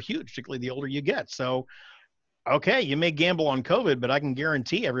levels are huge, particularly the older you get. So, okay, you may gamble on COVID, but I can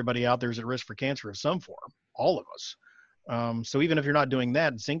guarantee everybody out there is at risk for cancer of some form, all of us. So even if you're not doing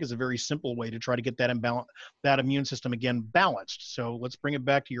that, zinc is a very simple way to try to get that immune system again balanced. So let's bring it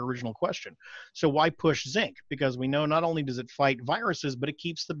back to your original question. So why push zinc? Because we know not only does it fight viruses, but it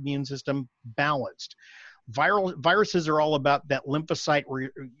keeps the immune system balanced. Viruses are all about that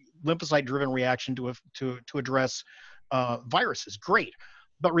lymphocyte-driven reaction to address viruses. Great.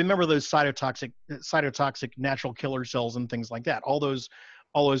 But remember those cytotoxic natural killer cells and things like that. All those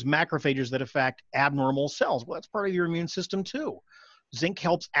macrophages that affect abnormal cells. Well, that's part of your immune system too. Zinc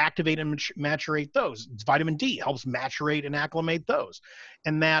helps activate and maturate those. Vitamin D helps maturate and acclimate those.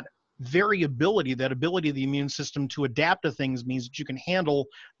 And that variability, that ability of the immune system to adapt to things, means that you can handle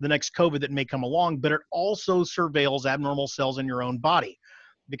the next COVID that may come along, but it also surveils abnormal cells in your own body.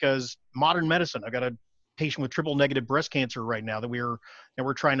 Because modern medicine, I've got a patient with triple negative breast cancer right now that we're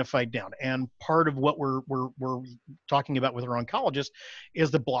trying to fight down. And part of what we're talking about with our oncologist is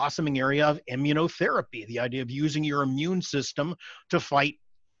the blossoming area of immunotherapy, the idea of using your immune system to fight,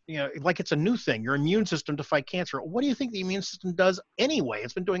 like it's a new thing, your immune system to fight cancer. What do you think the immune system does anyway?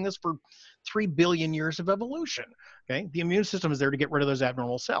 It's been doing this for 3 billion years of evolution. Okay. The immune system is there to get rid of those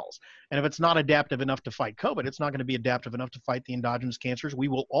abnormal cells. And if it's not adaptive enough to fight COVID, it's not going to be adaptive enough to fight the endogenous cancers we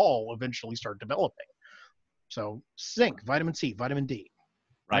will all eventually start developing. So zinc, vitamin C, vitamin D,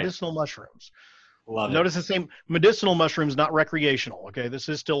 right. Medicinal mushrooms. Love Notice the same medicinal mushrooms, not recreational. Okay, this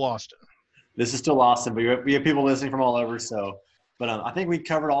is still Austin. This is still Austin, but we have people listening from all over. So, but I think we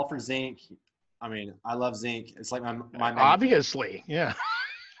covered all for zinc. I mean, I love zinc. It's like my obviously, yeah.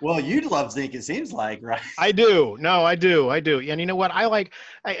 Well, you love zinc, it seems like, right? I do. No, I do. And you know what?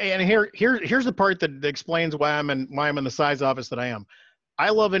 Here's the part that explains why I'm in the size office that I am. I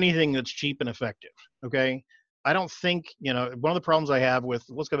love anything that's cheap and effective. Okay. I don't think, one of the problems I have with,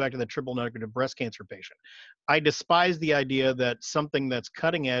 let's go back to the triple negative breast cancer patient. I despise the idea that something that's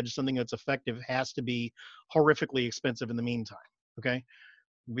cutting edge, something that's effective has to be horrifically expensive in the meantime. Okay.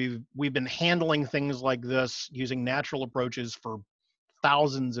 We've been handling things like this using natural approaches for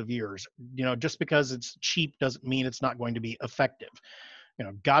thousands of years. Just because it's cheap doesn't mean it's not going to be effective.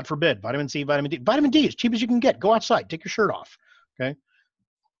 God forbid, vitamin C, vitamin D. Vitamin D, as cheap as you can get. Go outside, take your shirt off. Okay.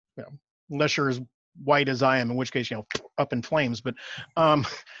 you know, Unless you're as white as I am, in which case, up in flames. But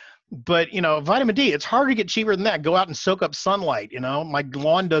vitamin D, it's hard to get cheaper than that. Go out and soak up sunlight. My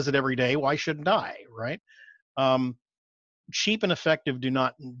lawn does it every day. Why shouldn't I? Right? Cheap and effective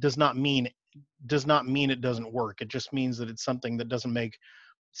does not mean it doesn't work. It just means that it's something that doesn't make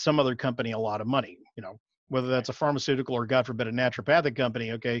some other company a lot of money. Whether that's a pharmaceutical or, God forbid, a naturopathic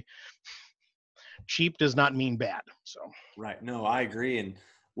company. Okay, cheap does not mean bad. So right. No, I agree. And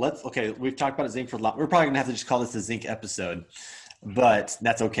we've talked about zinc for a lot. We're probably gonna have to just call this a zinc episode, but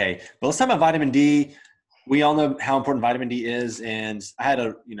that's okay. But let's talk about vitamin D. We all know how important vitamin D is, and I had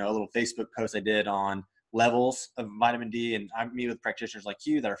a little Facebook post I did on levels of vitamin D, and I meet with practitioners like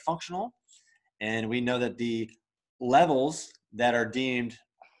you that are functional, and we know that the levels that are deemed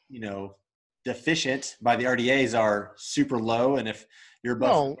deficient by the RDAs are super low, and if you're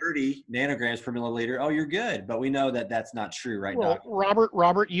above 30 nanograms per milliliter, oh, you're good. But we know that that's not true, right, Doc?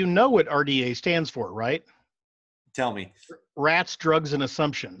 Robert, you know what RDA stands for, right? Tell me. Rats, drugs, and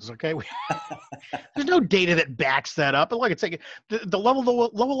assumptions. Okay, there's no data that backs that up. But like it's like the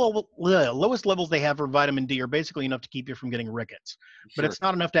lowest levels they have for vitamin D are basically enough to keep you from getting rickets, but it's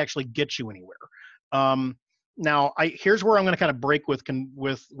not enough to actually get you anywhere. Now, here's where I'm going to kind of break with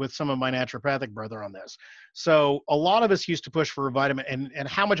some of my naturopathic brother on this. So a lot of us used to push for a vitamin, and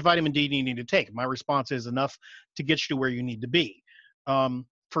how much vitamin D do you need to take? My response is enough to get you to where you need to be.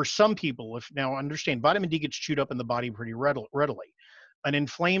 For some people, now understand, vitamin D gets chewed up in the body pretty readily. An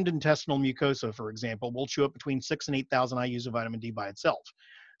inflamed intestinal mucosa, for example, will chew up between 6,000 and 8,000 IUs of vitamin D by itself.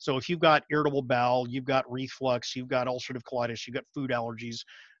 So if you've got irritable bowel, you've got reflux, you've got ulcerative colitis, you've got food allergies,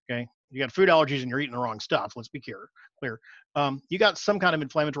 okay? You got food allergies and you're eating the wrong stuff. Let's be clear. You got some kind of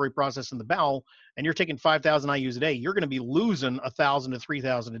inflammatory process in the bowel, and you're taking 5,000 IUs a day. You're going to be losing 1,000 to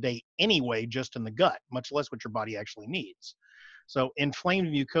 3,000 a day anyway, just in the gut, much less what your body actually needs. So inflamed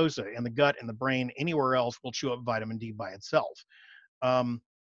mucosa in the gut and the brain, anywhere else, will chew up vitamin D by itself. And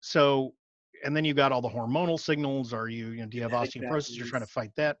then you've got all the hormonal signals. Do you have osteoporosis? You're trying to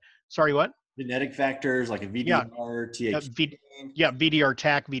fight that. Sorry, what? Genetic factors like a VDR, TH. VDR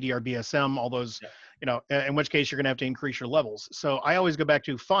TAC, VDR BSM, all those, in which case you're going to have to increase your levels. So I always go back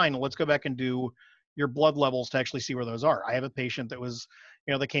to, fine, let's go back and do your blood levels to actually see where those are. I have a patient that was,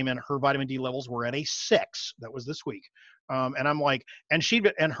 that came in, her vitamin D levels were at a 6. That was this week. And I'm like, and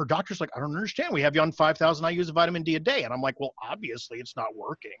her doctor's like, I don't understand. We have you on 5,000 IUs of vitamin D a day. And I'm like, well, obviously it's not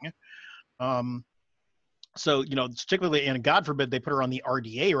working. So, particularly, and God forbid they put her on the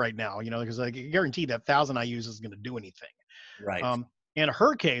RDA right now, because I guarantee that 1,000 IUs isn't going to do anything. Right. In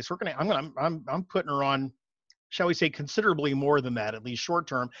her case, I'm putting her on, shall we say, considerably more than that, at least short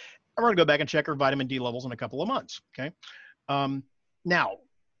term. I'm going to go back and check her vitamin D levels in a couple of months. Okay. Now,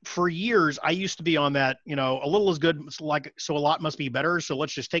 for years, I used to be on that, a little is good, so a lot must be better. So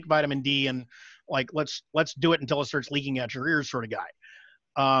let's just take vitamin D and let's do it until it starts leaking out your ears sort of guy.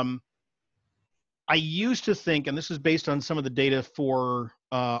 I used to think, and this is based on some of the data for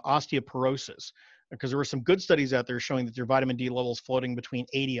osteoporosis, because there were some good studies out there showing that your vitamin D levels floating between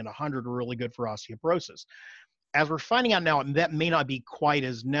 80 and 100 are really good for osteoporosis. As we're finding out now, that may not be quite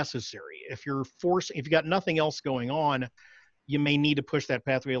as necessary. If you got nothing else going on, you may need to push that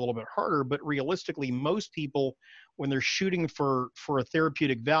pathway a little bit harder. But realistically, most people, when they're shooting for a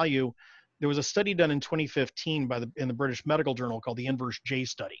therapeutic value, there was a study done in 2015 in the British Medical Journal called the Inverse J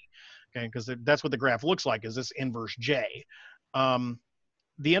study. Okay, because that's what the graph looks like, is this inverse J.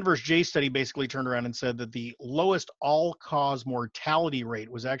 The inverse J study basically turned around and said that the lowest all-cause mortality rate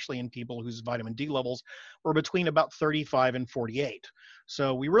was actually in people whose vitamin D levels were between about 35 and 48.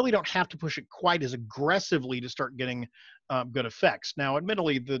 So we really don't have to push it quite as aggressively to start getting good effects. Now,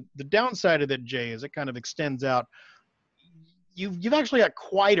 admittedly, the downside of that J is it kind of extends out. You've actually got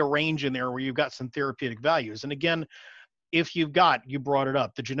quite a range in there where you've got some therapeutic values. And again, if you brought it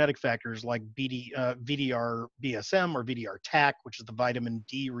up, the genetic factors like VDR BSM or VDR TAC, which is the vitamin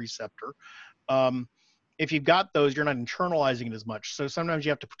D receptor. If you've got those, you're not internalizing it as much. So sometimes you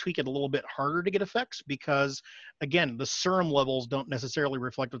have to tweak it a little bit harder to get effects because, again, the serum levels don't necessarily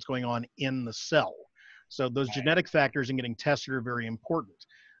reflect what's going on in the cell. So those genetic factors and getting tested are very important.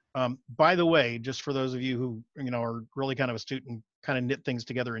 By the way, just for those of you who are really kind of astute and kind of knit things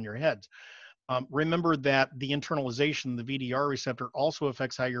together in your heads, Remember that the internalization, the VDR receptor, also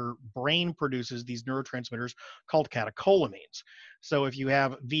affects how your brain produces these neurotransmitters called catecholamines. So if you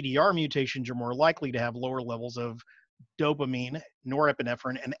have VDR mutations, you're more likely to have lower levels of dopamine,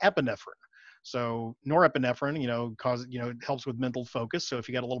 norepinephrine, and epinephrine. So norepinephrine, it helps with mental focus. So if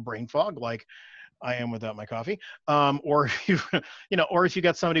you got a little brain fog, like I am without my coffee, or if or if you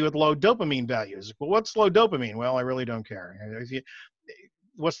got somebody with low dopamine values. Well, what's low dopamine? Well, I really don't care.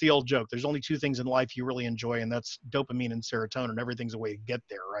 What's the old joke? There's only two things in life you really enjoy, and that's dopamine and serotonin. Everything's a way to get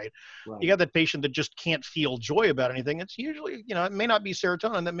there, right? You got that patient that just can't feel joy about anything. It's usually, it may not be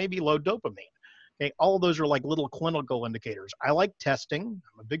serotonin, that may be low dopamine. Okay, all of those are like little clinical indicators. I like testing.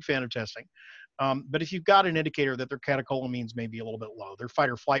 I'm a big fan of testing. But if you've got an indicator that their catecholamines may be a little bit low, their fight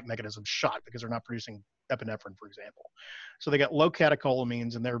or flight mechanism shot because they're not producing epinephrine, for example. So they got low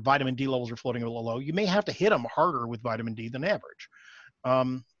catecholamines and their vitamin D levels are floating a little low. You may have to hit them harder with vitamin D than average.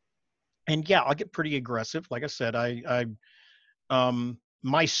 And yeah, I'll get pretty aggressive. Like I said,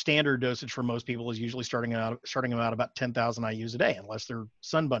 my standard dosage for most people is usually starting them out about 10,000 IUs a day, unless they're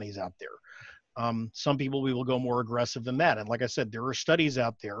sun bunnies out there. Some people, we will go more aggressive than that. And like I said, there are studies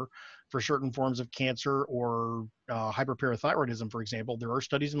out there for certain forms of cancer or hyperparathyroidism, for example. There are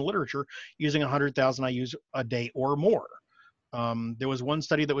studies in the literature using 100,000 IUs a day or more. There was one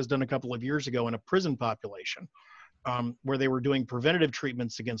study that was done a couple of years ago in a prison population where they were doing preventative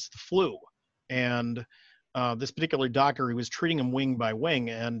treatments against the flu. And this particular doctor, he was treating them wing by wing,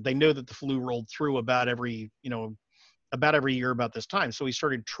 and they know that the flu rolled through about every year about this time. So he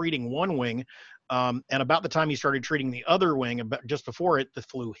started treating one wing, and about the time he started treating the other wing, just before it, the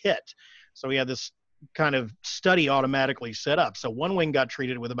flu hit. So he had this kind of study automatically set up. So one wing got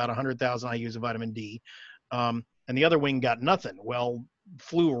treated with about 100,000 IUs of vitamin D, and the other wing got nothing. Well,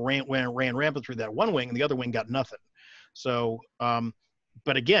 flu ran rampant through that one wing, and the other wing got nothing. So,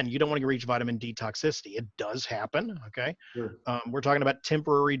 but again, you don't want to reach vitamin D toxicity. It does happen, okay? Sure. We're talking about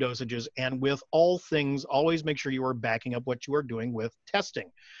temporary dosages, and with all things, always make sure you are backing up what you are doing with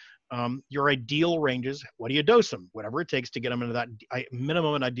testing. Your ideal ranges, what do you dose them? Whatever it takes to get them into that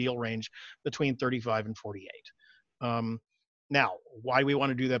minimum and ideal range between 35 and 48. Now, why do we want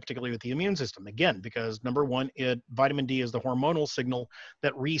to do that, particularly with the immune system? Again, because number one, vitamin D is the hormonal signal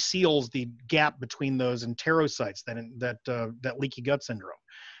that reseals the gap between those enterocytes, that leaky gut syndrome.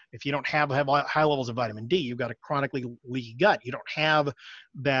 If you don't have high levels of vitamin D, you've got a chronically leaky gut. You don't have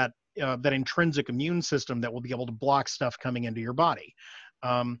that intrinsic immune system that will be able to block stuff coming into your body.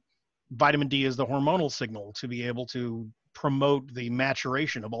 Vitamin D is the hormonal signal to be able to promote the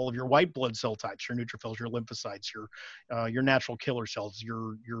maturation of all of your white blood cell types, your neutrophils, your lymphocytes, your natural killer cells,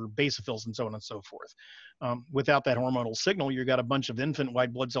 your basophils, and so on and so forth. Without that hormonal signal, you've got a bunch of infant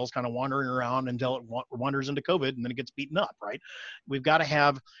white blood cells kind of wandering around until it wanders into COVID, and then it gets beaten up, right? You've got to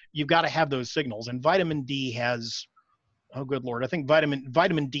have those signals, and vitamin D has, oh good Lord, I think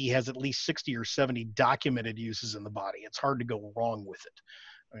vitamin D has at least 60 or 70 documented uses in the body. It's hard to go wrong with it.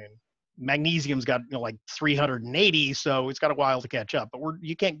 I mean, magnesium's got like 380, so it's got a while to catch up. But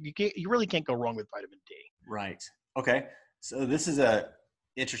you really can't go wrong with vitamin D. Right. Okay. So this is a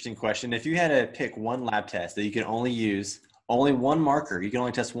interesting question. If you had to pick one lab test that you can only use, only one marker, you can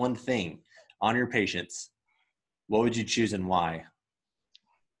only test one thing on your patients, what would you choose and why?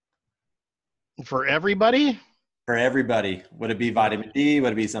 For everybody? For everybody. Would it be vitamin D?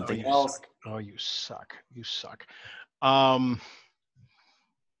 Would it be something else? Oh, you suck. You suck.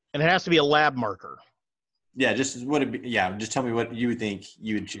 And it has to be a lab marker. Yeah, just tell me what you would think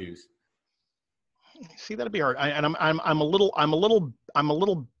you would choose. See, that'd be hard. I'm a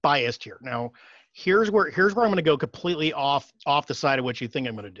little biased here. Now, here's where I'm going to go completely off the side of what you think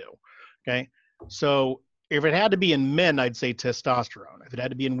I'm going to do. Okay, so if it had to be in men, I'd say testosterone. If it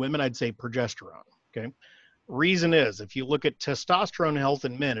had to be in women, I'd say progesterone. Okay. Reason is, if you look at testosterone health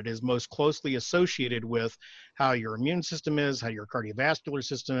in men, it is most closely associated with how your immune system is, how your cardiovascular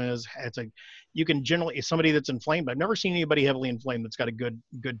system is. You can generally, somebody that's inflamed, I've never seen anybody heavily inflamed that's got a good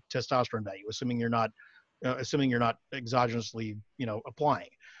testosterone value, assuming you're not exogenously, applying.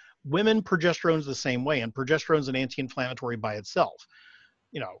 Women, progesterone is the same way, and progesterone is an anti-inflammatory by itself.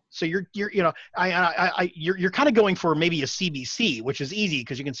 So you're kind of going for maybe a CBC, which is easy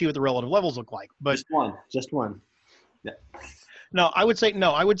because you can see what the relative levels look like. But just one. Yeah. No, I would say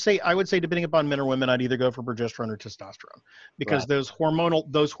depending upon men or women, I'd either go for progesterone or testosterone, because those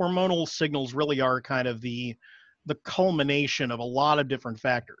hormonal signals really are kind of the culmination of a lot of different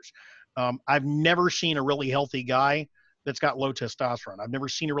factors. I've never seen a really healthy guy that's got low testosterone. I've never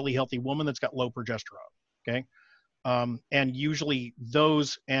seen a really healthy woman that's got low progesterone. Okay. And usually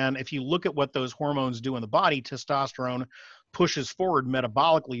and if you look at what those hormones do in the body, testosterone pushes forward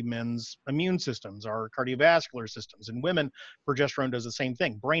metabolically men's immune systems, our cardiovascular systems. In women, progesterone does the same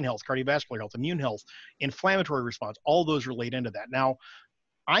thing. Brain health, cardiovascular health, immune health, inflammatory response, all those relate into that. Now,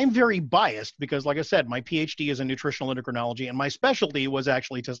 I'm very biased because, like I said, my PhD is in nutritional endocrinology, and my specialty was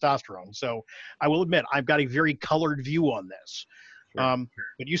actually testosterone. So I will admit I've got a very colored view on this. Sure.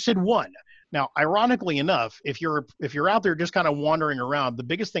 But you said one. Now, ironically enough, if you're out there just kind of wandering around, the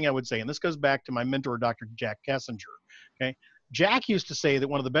biggest thing I would say, and this goes back to my mentor, Dr. Jack Kessinger. Okay, Jack used to say that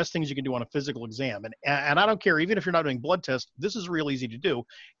one of the best things you can do on a physical exam, and I don't care, even if you're not doing blood tests, this is real easy to do,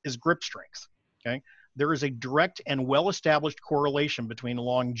 is grip strength. Okay, there is a direct and well-established correlation between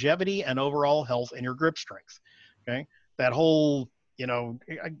longevity and overall health and your grip strength. Okay, that whole,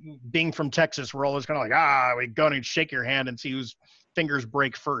 being from Texas, we're always kind of like, we go and shake your hand and see whose fingers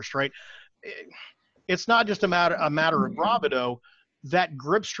break first, right? It's not just a matter of bravado. That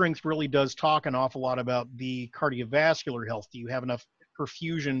grip strength really does talk an awful lot about the cardiovascular health. Do you have enough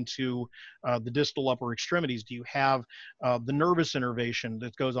perfusion to the distal upper extremities? Do you have the nervous innervation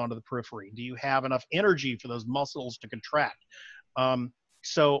that goes onto the periphery? Do you have enough energy for those muscles to contract?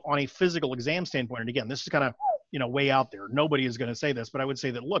 So on a physical exam standpoint, and again, this is kind of, way out there. Nobody is going to say this, but I would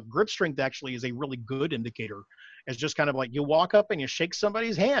say that, look, grip strength actually is a really good indicator. It's just kind of like you walk up and you shake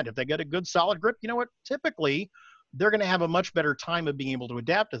somebody's hand. If they get a good solid grip, you know what? Typically, they're going to have a much better time of being able to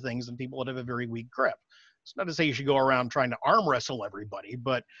adapt to things than people that have a very weak grip. It's not to say you should go around trying to arm wrestle everybody,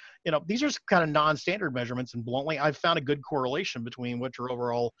 but these are some kind of non-standard measurements, and bluntly, I've found a good correlation between what your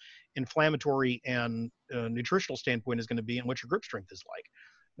overall inflammatory and nutritional standpoint is going to be and what your grip strength is like.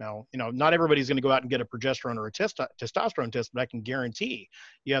 Now, not everybody's going to go out and get a progesterone or a testosterone test, but I can guarantee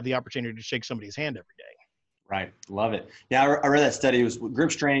you have the opportunity to shake somebody's hand every day. Right. Love it. Yeah, I read that study. Was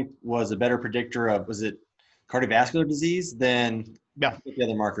grip strength was a better predictor of, was it cardiovascular disease than the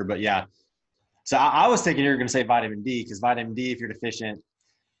other marker? But yeah. So I was thinking you were going to say vitamin D, because vitamin D, if you're deficient,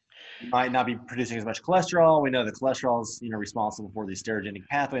 you might not be producing as much cholesterol. We know the cholesterol is, responsible for the steroidogenic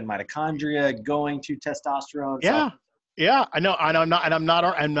pathway in mitochondria going to testosterone. Yeah. So, yeah, I know. I'm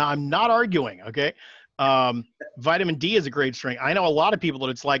not arguing. Okay. Vitamin D is a great strength. I know a lot of people that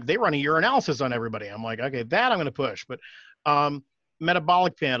it's like they run a urinalysis on everybody. I'm like, okay, that I'm going to push, but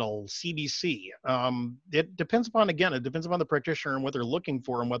metabolic panel, CBC. It depends upon the practitioner and what they're looking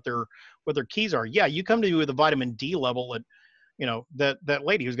for and what their keys are. Yeah, you come to me with a vitamin D level at, that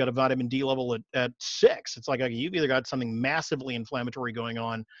lady who's got a vitamin D level at 6. It's like, okay, you've either got something massively inflammatory going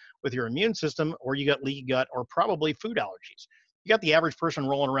on with your immune system, or you got leaky gut, or probably food allergies. You got the average person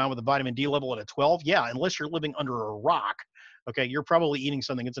rolling around with a vitamin D level at a 12. Yeah, unless you're living under a rock, okay, you're probably eating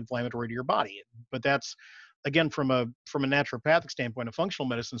something that's inflammatory to your body. But that's, again, from a naturopathic standpoint, a functional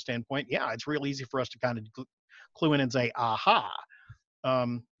medicine standpoint, yeah, it's real easy for us to kind of clue in and say, aha.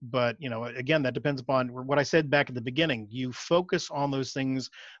 But, again, that depends upon what I said back at the beginning. You focus on those things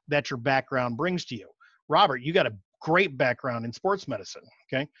that your background brings to you. Robert, you got a great background in sports medicine.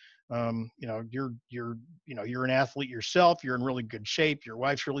 Okay. You're an athlete yourself. You're in really good shape. Your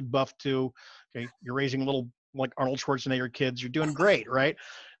wife's really buff too. Okay. You're raising little, like Arnold Schwarzenegger kids. You're doing great. Right.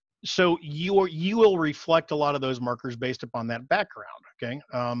 So you will reflect a lot of those markers based upon that background. Okay.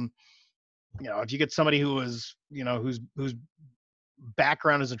 If you get somebody who is, whose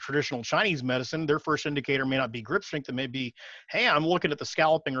background is in traditional Chinese medicine, their first indicator may not be grip strength. It may be, hey, I'm looking at the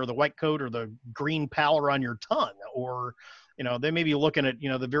scalloping or the white coat or the green pallor on your tongue, or, they may be looking at,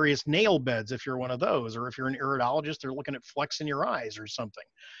 the various nail beds if you're one of those, or if you're an iridologist, they're looking at flecks in your eyes or something.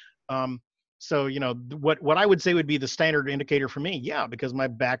 So, what I would say would be the standard indicator for me. Yeah, because my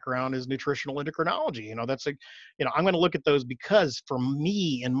background is nutritional endocrinology. That's I'm going to look at those because for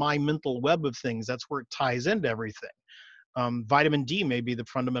me and my mental web of things, that's where it ties into everything. Vitamin D may be the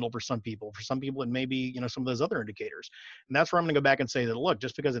fundamental for some people. For some people, it may be, some of those other indicators. And that's where I'm going to go back and say that, look,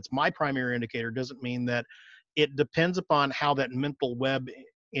 just because it's my primary indicator doesn't mean that it depends upon how that mental web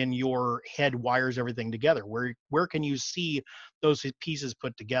in your head wires everything together. Where can you see those pieces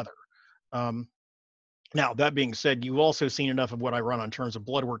put together? Now, that being said, you've also seen enough of what I run on terms of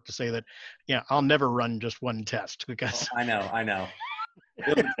blood work to say that, yeah, I'll never run just one test because I know.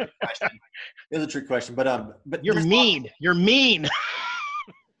 It was a trick question, but you're mean. You're mean.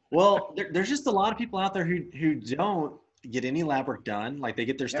 Well, there's just a lot of people out there who don't get any lab work done. Like they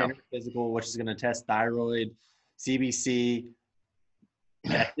get their standard physical, which is going to test thyroid, CBC.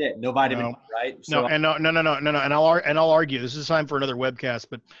 That's it. No vitamin, right? So, no. And I'll argue. This is time for another webcast,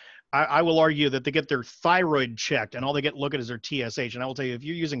 but I will argue that they get their thyroid checked and all they look at is their TSH. And I will tell you, if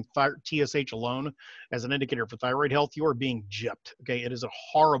you're using TSH alone as an indicator for thyroid health, you are being gypped. Okay. It is a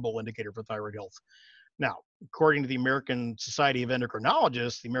horrible indicator for thyroid health. Now, according to the American Society of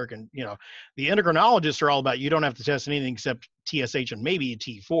Endocrinologists, the endocrinologists are all about, you don't have to test anything except TSH and maybe a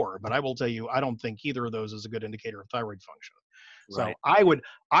T4. But I will tell you, I don't think either of those is a good indicator of thyroid function. So Right.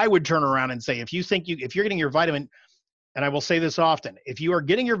 I would turn around and say, if you're getting your vitamin, and I will say this often, if you are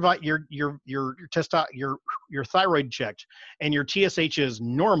getting your thyroid checked and your TSH is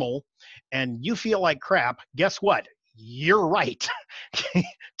normal and you feel like crap, guess what? You're right.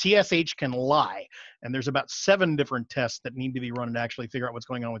 TSH can lie. And there's about 7 different tests that need to be run to actually figure out what's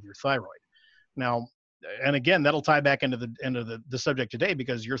going on with your thyroid. Now, and again, that'll tie back into the subject today,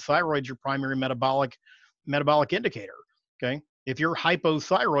 because your thyroid's your primary metabolic indicator. Okay. If you're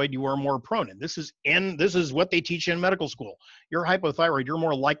hypothyroid, you are more prone. And this is what they teach in medical school. You're hypothyroid, you're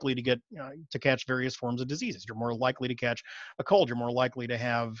more likely to to catch various forms of diseases. You're more likely to catch a cold. You're more likely to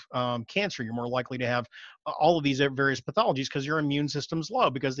have cancer. You're more likely to have all of these various pathologies, because your immune system's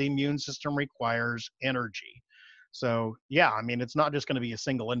low, because the immune system requires energy. So yeah, I mean, it's not just going to be a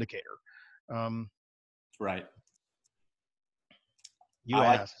single indicator. Right. You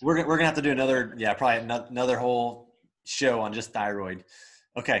asked. We're gonna have to do probably another whole show on just thyroid.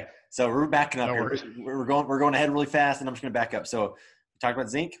 Okay, so we're backing up here. We're going ahead really fast, and I'm just going to back up. So we talked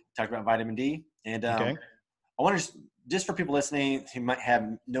about zinc, talked about vitamin D, and I want to just for people listening who might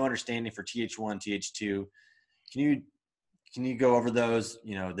have no understanding for TH1, TH2, can you go over those?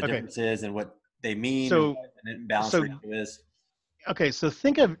 The differences and what they mean, so, and imbalance ratio is. Okay, so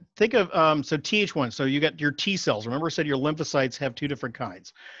think of so TH1. So you got your T cells. Remember, I said your lymphocytes have 2 different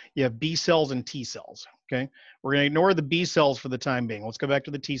kinds. You have B cells and T cells. Okay, we're going to ignore the B cells for the time being. Let's go back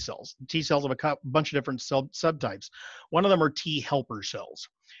to the T cells. The T cells have a bunch of different subtypes. One of them are T helper cells.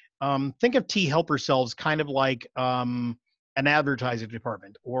 Think of T helper cells kind of like an advertising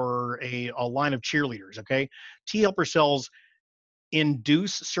department or a line of cheerleaders. Okay, T helper cells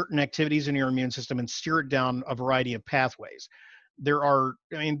induce certain activities in your immune system and steer it down a variety of pathways.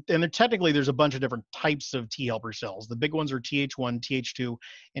 Technically there's a bunch of different types of T helper cells. The big ones are TH1, TH2,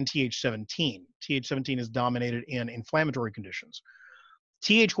 and TH17. TH17 is dominated in inflammatory conditions.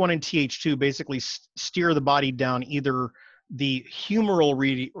 TH1 and TH2 basically steer the body down either the humoral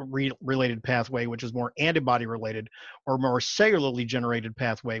related pathway, which is more antibody related, or more cellularly generated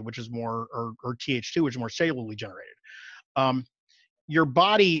pathway, which is more, or TH2, which is more cellularly generated. Your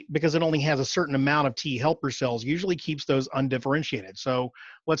body, because it only has a certain amount of T helper cells, usually keeps those undifferentiated. So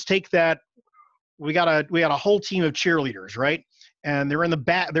let's take that. We got a whole team of cheerleaders, right? And they're in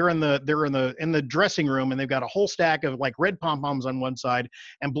the dressing room, and they've got a whole stack of like red pom-poms on one side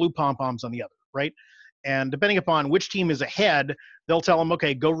and blue pom-poms on the other, right? And depending upon which team is ahead, they'll tell them,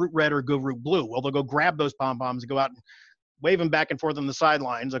 okay, go root red or go root blue. Well, they'll go grab those pom-poms and go out and wave them back and forth on the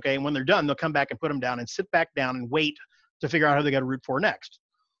sidelines. Okay. And when they're done, they'll come back and put them down and sit back down and wait to figure out how they got to root for next.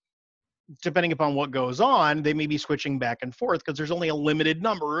 Depending upon what goes on, they may be switching back and forth because there's only a limited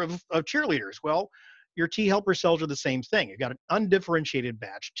number of cheerleaders. Well, your T helper cells are the same thing. You've got an undifferentiated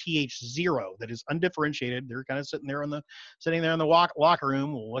batch, TH0, that is undifferentiated. They're kind of sitting there in the locker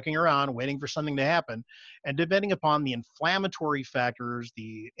room, looking around, waiting for something to happen. And depending upon the inflammatory factors,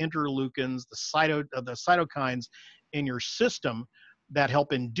 the interleukins, the cytokines in your system that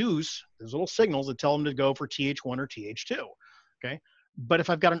help induce, there's little signals that tell them to go for TH1 or TH2. Okay. But if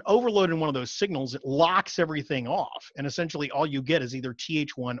I've got an overload in one of those signals, it locks everything off. And essentially all you get is either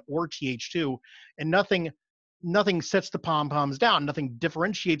TH1 or TH2, and nothing sets the pom-poms down. Nothing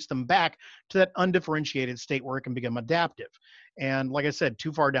differentiates them back to that undifferentiated state where it can become adaptive. And like I said,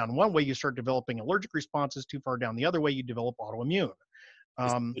 too far down one way, you start developing allergic responses. Too far down the other way, you develop autoimmune.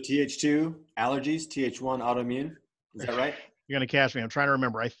 TH2 allergies, TH1 autoimmune. Is that right? You're going to catch me. I'm trying to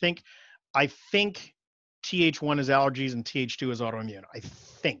remember. I think TH1 is allergies and TH2 is autoimmune. I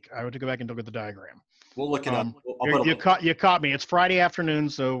think I have to go back and look at the diagram. We'll look it up. You caught me. It's Friday afternoon,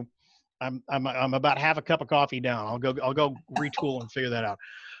 so I'm about half a cup of coffee down. I'll go retool and figure that out.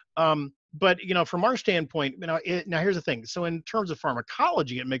 But from our standpoint, now here's the thing. So in terms of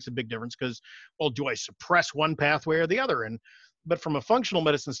pharmacology, it makes a big difference because, well, do I suppress one pathway or the other? But from a functional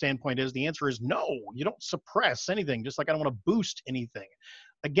medicine standpoint, the answer is no. You don't suppress anything, just like I don't want to boost anything.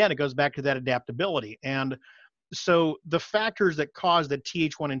 Again, it goes back to that adaptability. And so the factors that cause the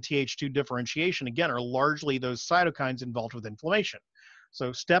TH1 and TH2 differentiation, again, are largely those cytokines involved with inflammation.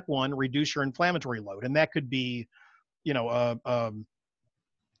 So step one, reduce your inflammatory load. And that could be,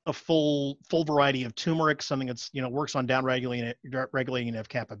 a full variety of turmeric, something that's, works on regulating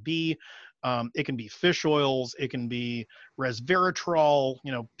F-kappa B. It can be fish oils. It can be resveratrol,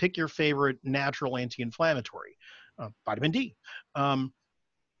 pick your favorite natural anti-inflammatory, vitamin D.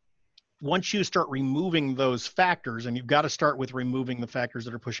 Once you start removing those factors, and you've got to start with removing the factors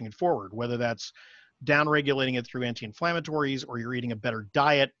that are pushing it forward, whether that's down regulating it through anti-inflammatories, or you're eating a better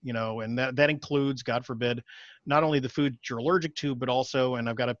diet, and that includes, God forbid, not only the food you're allergic to, but also, and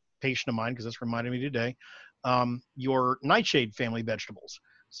I've got a patient of mine because this reminded me today, your nightshade family vegetables.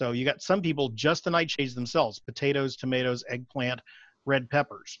 So you got some people, just the nightshades themselves, potatoes, tomatoes, eggplant, red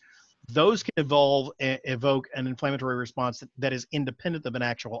peppers. Those can evoke an inflammatory response that is independent of an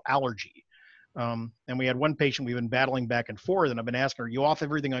actual allergy. And we had one patient we've been battling back and forth, and I've been asking her, "You off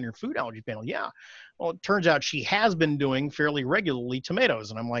everything on your food allergy panel?" "Yeah." Well, it turns out she has been doing fairly regularly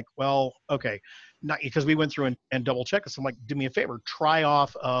tomatoes. And I'm like, well, okay, not because we went through and double checked this. I'm like, do me a favor, try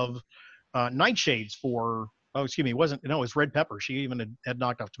off of nightshades for, oh, excuse me, it was red pepper. She even had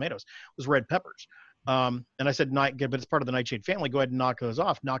knocked off tomatoes. It was red peppers. And I said, but it's part of the nightshade family. Go ahead and knock those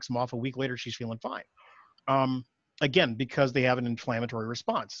off. Knocks them off. A week later, she's feeling fine. Again, because they have an inflammatory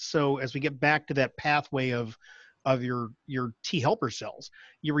response. So as we get back to that pathway of your T helper cells,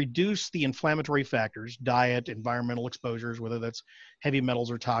 you reduce the inflammatory factors, diet, environmental exposures, whether that's heavy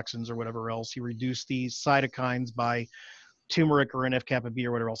metals or toxins or whatever else. You reduce the cytokines by turmeric or NF-kappa B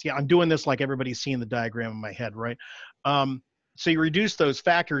or whatever else. Yeah, I'm doing this like everybody's seeing the diagram in my head, right? So you reduce those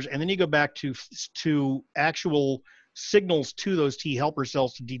factors, and then you go back to actual signals to those T helper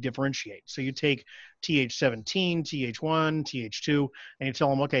cells to dedifferentiate. So you take Th17, Th1, Th2, and you tell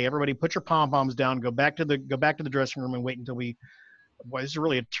them, okay, everybody put your pom-poms down, go back to the dressing room and wait until we, boy, this is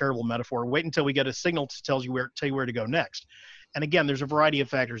really a terrible metaphor. Wait until we get a signal that tell you where to go next. And again, there's a variety of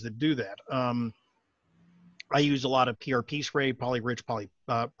factors that do that. I use a lot of PRP spray, proline-rich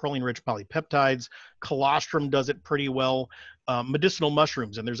polypeptides. Colostrum does it pretty well. Medicinal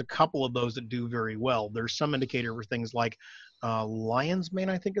mushrooms, and there's a couple of those that do very well. There's some indicator for things like lion's mane,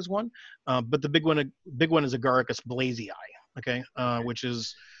 I think, is one. But the big one is Agaricus blazei, okay, which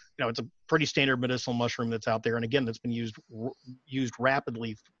is, it's a pretty standard medicinal mushroom that's out there, and again, that's been used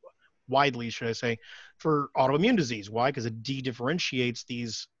widely, should I say, for autoimmune disease. Why? Because it dedifferentiates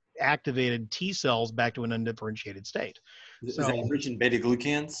these activated T cells back to an undifferentiated state. Is that rich in beta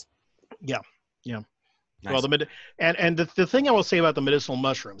glucans? Yeah. Nice. Well, the thing I will say about the medicinal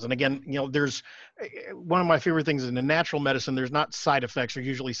mushrooms, and again, there's one of my favorite things in the natural medicine. There's not side effects; there's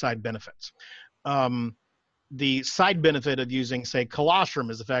usually side benefits. The side benefit of using, say,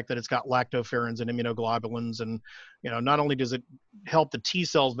 colostrum is the fact that it's got lactoferrins and immunoglobulins, and not only does it help the T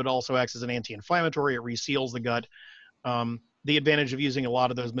cells, but also acts as an anti-inflammatory. It reseals the gut. The advantage of using a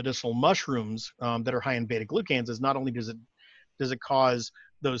lot of those medicinal mushrooms that are high in beta glucans is not only does it cause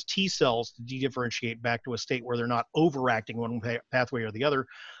those T cells to dedifferentiate back to a state where they're not overacting one pathway or the other,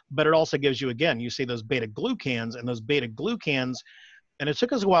 but it also gives you, again, you see those beta glucans, and it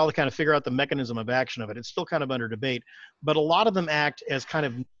took us a while to kind of figure out the mechanism of action of it. It's still kind of under debate, but a lot of them act as kind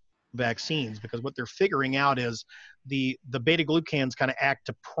of vaccines, because what they're figuring out is the beta glucans kind of act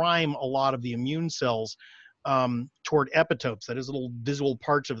to prime a lot of the immune cells toward epitopes, that is, little visual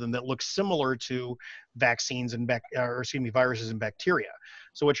parts of them that look similar to vaccines and viruses and bacteria.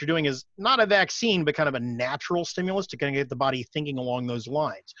 So what you're doing is not a vaccine, but kind of a natural stimulus to kind of get the body thinking along those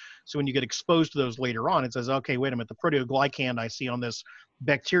lines. So when you get exposed to those later on, it says, okay, wait a minute, the proteoglycan I see on this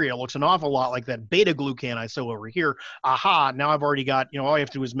bacteria looks an awful lot like that beta glucan I saw over here. Aha, now I've already got, all I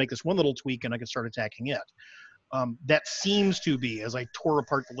have to do is make this one little tweak and I can start attacking it. That seems to be, as I tore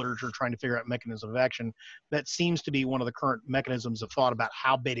apart the literature trying to figure out mechanism of action, that seems to be one of the current mechanisms of thought about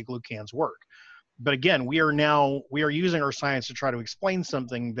how beta glucans work. But again, we are using our science to try to explain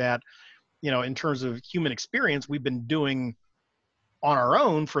something that, in terms of human experience, we've been doing on our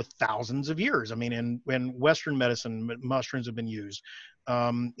own for thousands of years. I mean, in Western medicine, mushrooms have been used.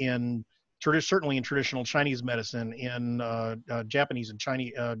 Certainly in traditional Chinese medicine, in Japanese and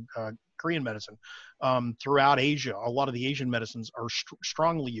Chinese, Korean medicine, throughout Asia, a lot of the Asian medicines are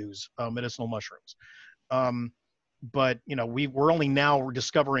strongly use medicinal mushrooms. But we're only now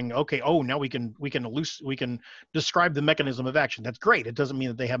discovering, okay, now we can describe the mechanism of action. That's great. It doesn't mean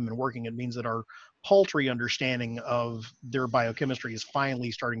that they haven't been working. It means that our paltry understanding of their biochemistry is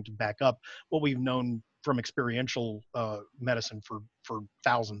finally starting to back up what we've known from experiential medicine for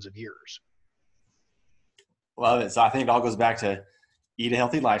thousands of years. Love it. So I think it all goes back to eat a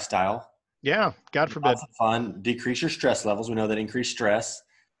healthy lifestyle. Yeah, God forbid. Lots of fun. Decrease your stress levels. We know that increased stress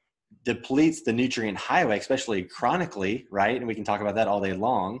depletes the nutrient highway, especially chronically, right? And we can talk about that all day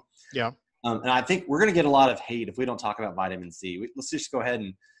long. Yeah. And I think we're going to get a lot of hate if we don't talk about vitamin C. Let's just go ahead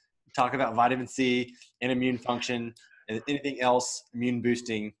and talk about vitamin C and immune function and anything else immune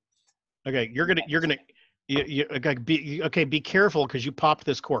boosting. Okay, be careful, because you popped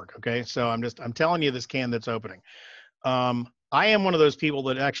this cork. Okay, so I'm telling you this can that's opening. I am one of those people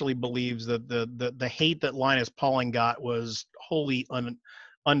that actually believes that the hate that Linus Pauling got was wholly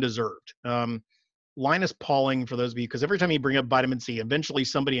undeserved. Linus Pauling, for those of you, because every time you bring up vitamin C, eventually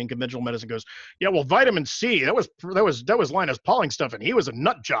somebody in conventional medicine goes, "Yeah, well, vitamin C, that was Linus Pauling stuff, and he was a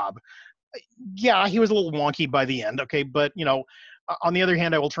nut job." Yeah, he was a little wonky by the end, okay, but on the other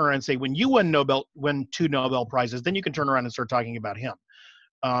hand, I will turn around and say, when you win 2 Nobel Prizes, then you can turn around and start talking about him.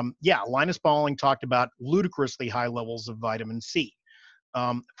 Yeah, Linus Pauling talked about ludicrously high levels of vitamin C.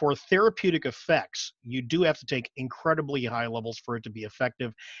 For therapeutic effects, you do have to take incredibly high levels for it to be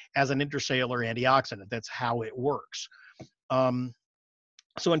effective as an intracellular antioxidant. That's how it works.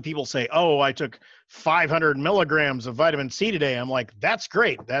 So when people say, "Oh, I took 500 milligrams of vitamin C today," I'm like, "That's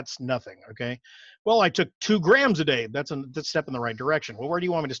great. That's nothing." Okay. Well, I took 2 grams a day. That's a step in the right direction. Well, where do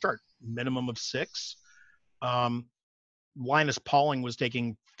you want me to start? Minimum of 6. Um, Linus Pauling was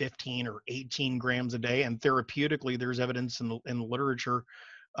taking 15 or 18 grams a day, and therapeutically, there's evidence in the literature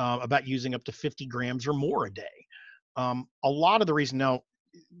about using up to 50 grams or more a day. A lot of the reason now,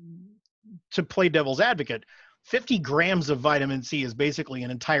 to play devil's advocate, 50 grams of vitamin C is basically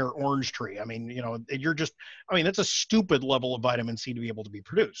an entire orange tree. I mean, that's a stupid level of vitamin C to be able to be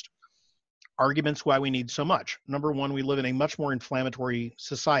produced. Arguments why we need so much. Number one, we live in a much more inflammatory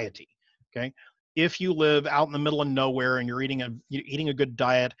society. Okay. If you live out in the middle of nowhere and you're eating a good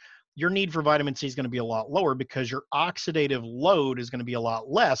diet, your need for vitamin C is going to be a lot lower because your oxidative load is going to be a lot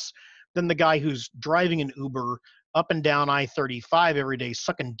less than the guy who's driving an Uber up and down I-35 every day,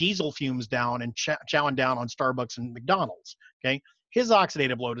 sucking diesel fumes down and chowing down on Starbucks and McDonald's. Okay. His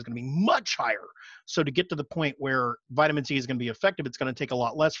oxidative load is going to be much higher. So to get to the point where vitamin C is going to be effective, it's going to take a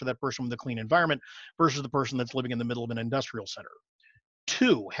lot less for that person with a clean environment versus the person that's living in the middle of an industrial center.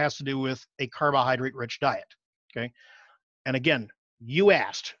 2 has to do with a carbohydrate-rich diet. Okay. And again, you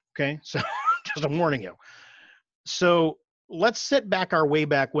asked. Okay. So just I'm warning you. So let's sit back our way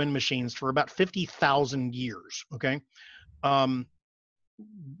back wind machines for about 50,000 years. Okay.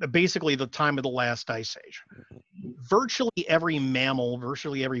 Basically the time of the last ice age. Virtually every mammal,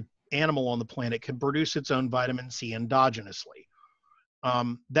 virtually every animal on the planet can produce its own vitamin C endogenously.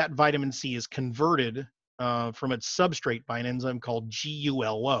 That vitamin C is converted from its substrate by an enzyme called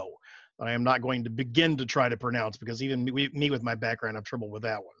GULO. That I am not going to begin to try to pronounce because even me with my background, I have trouble with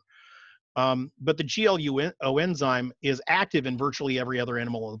that one. But the GLUO enzyme is active in virtually every other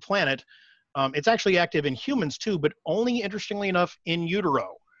animal on the planet. It's actually active in humans too, but only, interestingly enough, in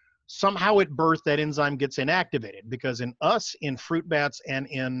utero. Somehow at birth, that enzyme gets inactivated because in fruit bats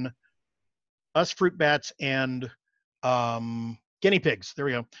and guinea pigs, there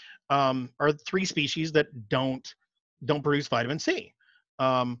we go, are 3 species that don't produce vitamin C.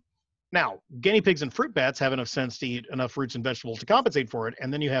 Now, guinea pigs and fruit bats have enough sense to eat enough fruits and vegetables to compensate for it,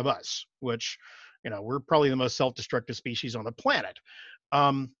 and then you have us, which, we're probably the most self-destructive species on the planet.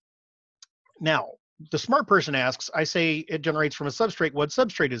 Now, the smart person asks, I say it generates from a substrate. What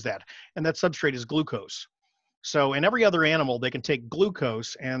substrate is that? And that substrate is glucose. So in every other animal, they can take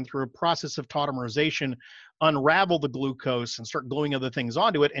glucose and through a process of tautomerization, unravel the glucose and start gluing other things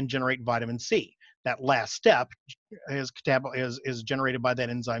onto it and generate vitamin C. That last step is generated by that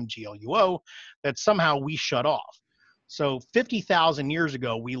enzyme GLUO that somehow we shut off. So 50,000 years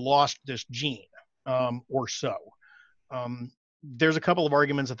ago, we lost this gene or so. There's a couple of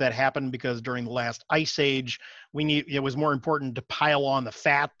arguments that happened because during the last ice age, it was more important to pile on the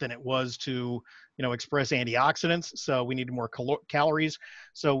fat than it was to, express antioxidants. So we needed more calories.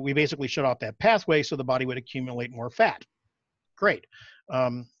 So we basically shut off that pathway so the body would accumulate more fat. Great.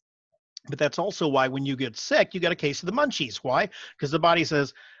 But that's also why when you get sick, you get a case of the munchies. Why? Because the body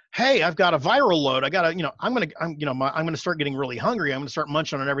says, hey, I've got a viral load. I'm going to start getting really hungry. I'm going to start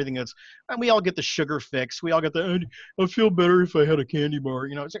munching on everything and we all get the sugar fix. We all get I feel better if I had a candy bar.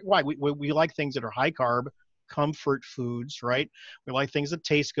 It's like, why? We like things that are high carb, comfort foods, right? We like things that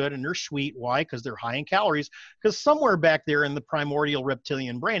taste good and they're sweet. Why? Because they're high in calories. Because somewhere back there in the primordial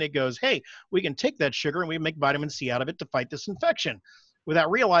reptilian brain, it goes, hey, we can take that sugar and we make vitamin C out of it to fight this infection,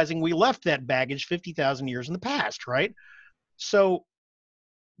 without realizing we left that baggage 50,000 years in the past, right? So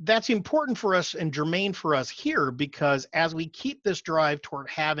that's important for us and germane for us here because as we keep this drive toward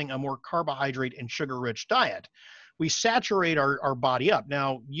having a more carbohydrate and sugar-rich diet, we saturate our body up.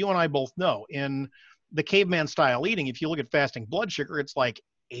 Now, you and I both know in the caveman style eating, if you look at fasting blood sugar, it's like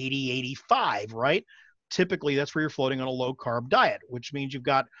 80, 85, right? Typically, that's where you're floating on a low carb diet, which means you've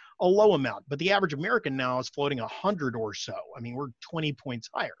got a low amount. But the average American now is floating 100 or so. I mean, we're 20 points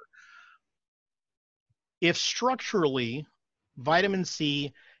higher. If structurally vitamin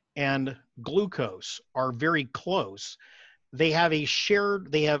C and glucose are very close, they have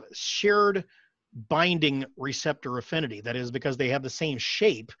shared binding receptor affinity. That is because they have the same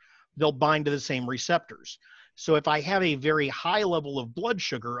shape, they'll bind to the same receptors. So if I have a very high level of blood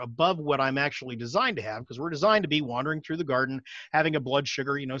sugar above what I'm actually designed to have, because we're designed to be wandering through the garden, having a blood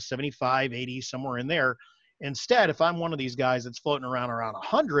sugar, 75, 80, somewhere in there. Instead, if I'm one of these guys that's floating around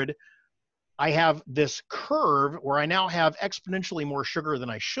 100, I have this curve where I now have exponentially more sugar than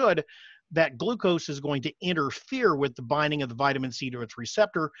I should. That glucose is going to interfere with the binding of the vitamin C to its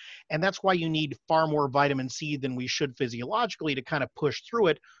receptor. And that's why you need far more vitamin C than we should physiologically to kind of push through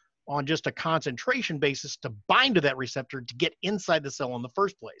it on just a concentration basis to bind to that receptor to get inside the cell in the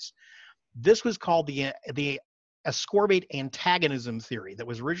first place. This was called the ascorbate antagonism theory that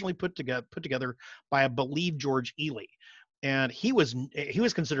was originally put together by, I believe, George Ely. And he was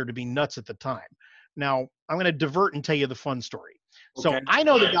considered to be nuts at the time. Now, I'm going to divert and tell you the fun story. So Okay. I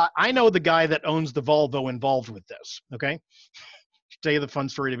know the guy that owns the Volvo involved with this. Okay. Tell you the fun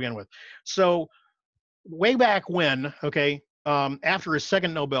story to begin with. So way back when, okay, after his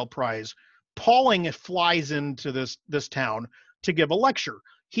second Nobel Prize, Pauling flies into this town to give a lecture.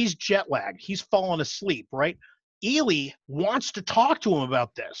 He's jet lagged. He's fallen asleep, right? Ely wants to talk to him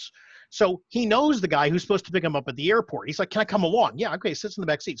about this. So he knows the guy who's supposed to pick him up at the airport. He's like, can I come along? Yeah, okay, sits in the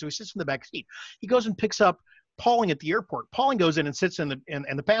back seat. So he sits in the back seat. He goes and picks up Pauling at the airport. Pauling goes in and sits in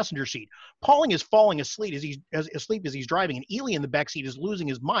the passenger seat. Pauling is falling asleep as he's driving, and Ely in the back seat is losing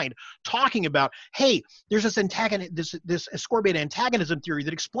his mind, talking about, hey, there's this ascorbate antagonism theory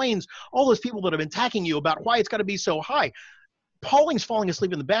that explains all those people that have been attacking you about why it's got to be so high. Pauling's falling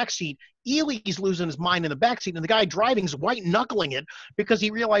asleep in the backseat. Ely's losing his mind in the backseat, and the guy driving's white knuckling it because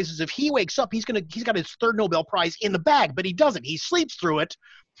he realizes if he wakes up, he's got his third Nobel Prize in the bag, but he doesn't. He sleeps through it.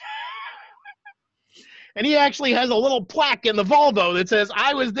 And he actually has a little plaque in the Volvo that says,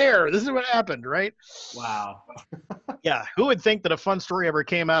 I was there. This is what happened, right? Wow. Yeah. Who would think that a fun story ever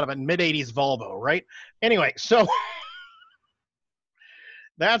came out of a mid-'80s Volvo, right? Anyway, so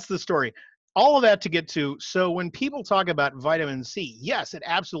that's the story. All of that to get to, so when people talk about vitamin C, yes, it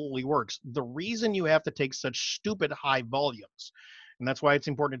absolutely works. The reason you have to take such stupid high volumes, and that's why it's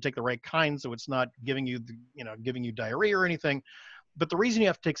important to take the right kind so it's not giving you diarrhea or anything. But the reason you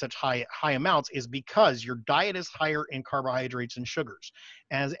have to take such high amounts is because your diet is higher in carbohydrates and sugars.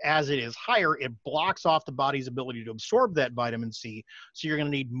 As it is higher, it blocks off the body's ability to absorb that vitamin C. So you're going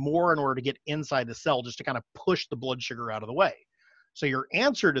to need more in order to get inside the cell just to kind of push the blood sugar out of the way. So your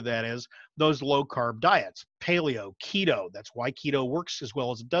answer to that is those low carb diets, paleo, keto. That's why keto works as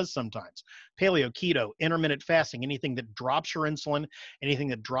well as it does sometimes. Paleo, keto, intermittent fasting, anything that drops your insulin, anything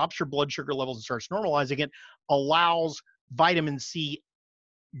that drops your blood sugar levels and starts normalizing it, allows vitamin C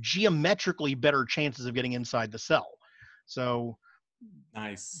geometrically better chances of getting inside the cell. So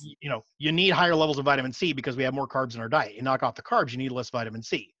Nice. You need higher levels of vitamin C because we have more carbs in our diet. You knock off the carbs, you need less vitamin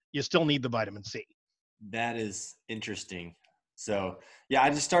C. You still need the vitamin C. That is interesting. So yeah, I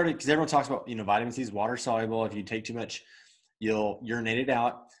just started because everyone talks about, vitamin C is water soluble. If you take too much, you'll urinate it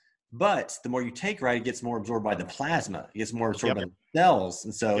out. But the more you take, right, it gets more absorbed by the plasma. It gets more absorbed by the cells.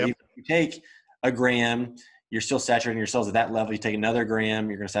 And so if you take a gram, you're still saturating your cells at that level. You take another gram,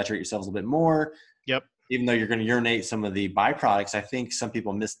 you're going to saturate your cells a little bit more. Yep. Even though you're going to urinate some of the byproducts, I think some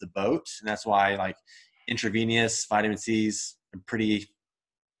people miss the boat. And that's why like intravenous vitamin C is a pretty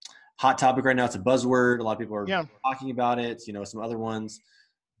hot topic right now. It's a buzzword. A lot of people are talking about it, some other ones.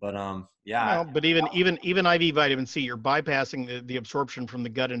 But but even IV vitamin C, you're bypassing the absorption from the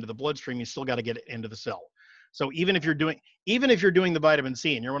gut into the bloodstream. You still got to get it into the cell. So even if you're doing the vitamin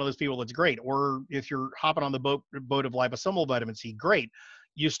C and you're one of those people that's great, or if you're hopping on the boat of liposomal vitamin C, great,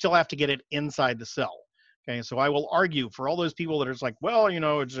 you still have to get it inside the cell. Okay, so I will argue for all those people that are just like, well,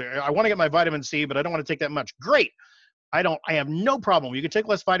 I want to get my vitamin C, but I don't want to take that much. Great. I have no problem. You can take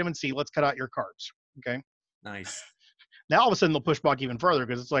less vitamin C. Let's cut out your carbs. Okay. Nice. Now all of a sudden they'll push back even further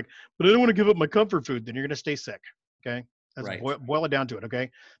because it's like, but I don't want to give up my comfort food. Then you're going to stay sick. Okay. That's right. Boil it down to it. Okay.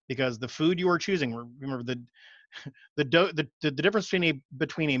 Because the food you are choosing, remember the difference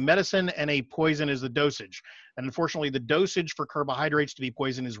between a medicine and a poison is the dosage. And unfortunately the dosage for carbohydrates to be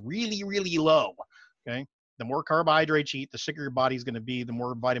poison is really, really low. Okay. The more carbohydrates you eat, the sicker your body's going to be, the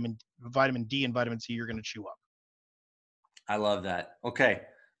more vitamin D and vitamin C you're going to chew up. I love that. Okay.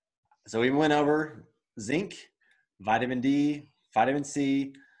 So we went over zinc, vitamin D, vitamin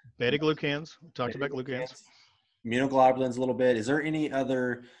C. Beta-glucans. We talked about glucans. Immunoglobulins a little bit. Is there any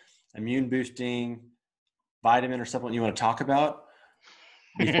other immune boosting vitamin or supplement you want to talk about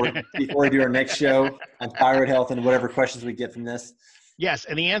before we do our next show on thyroid health and whatever questions we get from this? Yes,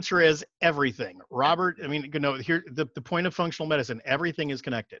 and the answer is everything. Robert, here the point of functional medicine, everything is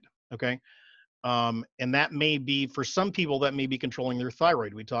connected. Okay. And that may be, for some people, that may be controlling their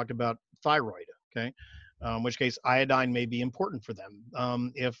thyroid. We talked about thyroid, okay? In which case iodine may be important for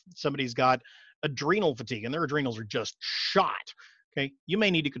them. If somebody's got adrenal fatigue and their adrenals are just shot, okay, you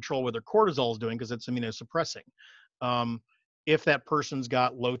may need to control what their cortisol is doing because it's immunosuppressing. If that person's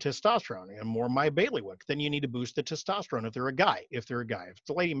got low testosterone and more bailiwick, then you need to boost the testosterone if they're a guy. If it's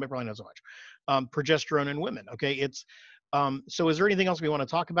a lady, probably not so much. Progesterone in women, okay? So is there anything else we want to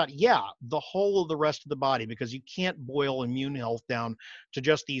talk about? Yeah, the whole of the rest of the body, because you can't boil immune health down to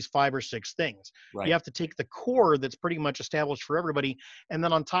just these 5 or 6 things. Right. You have to take the core that's pretty much established for everybody, and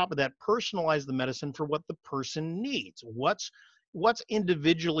then on top of that, personalize the medicine for what the person needs. What's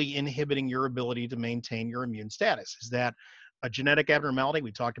individually inhibiting your ability to maintain your immune status? Is that a genetic abnormality?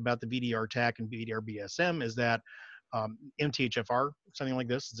 We talked about the VDR TAC and VDR BSM. Is that MTHFR, something like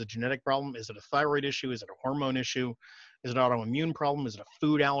this? Is it a genetic problem? Is it a thyroid issue? Is it a hormone issue? Is it an autoimmune problem? Is it a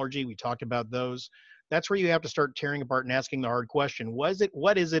food allergy? We talked about those. That's where you have to start tearing apart and asking the hard question.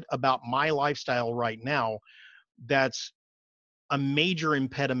 What is it about my lifestyle right now that's a major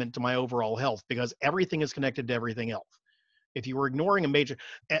impediment to my overall health? Because everything is connected to everything else. If you were ignoring a major,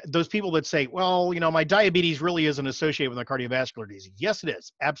 those people that say, well, my diabetes really isn't associated with my cardiovascular disease. Yes, it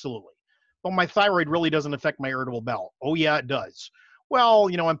is. Absolutely. Well, my thyroid really doesn't affect my irritable bowel. Oh, yeah, it does. Well,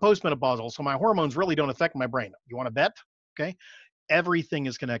 I'm postmenopausal, so my hormones really don't affect my brain. You want to bet? Okay. Everything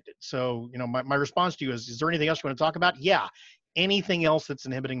is connected. So, my response to you is there anything else you want to talk about? Yeah. Anything else that's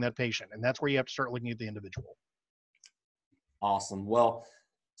inhibiting that patient. And that's where you have to start looking at the individual. Awesome. Well,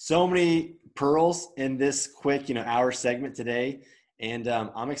 so many pearls in this quick, hour segment today. And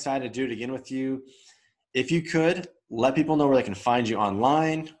I'm excited to do it again with you. If you could, let people know where they can find you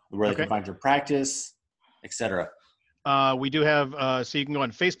online, where they can find your practice, etc. We do have, so you can go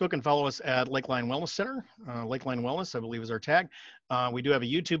on Facebook and follow us at Lakeline Wellness Center. Lakeline Wellness, I believe, is our tag. We do have a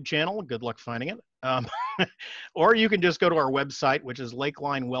YouTube channel. Good luck finding it. Or you can just go to our website, which is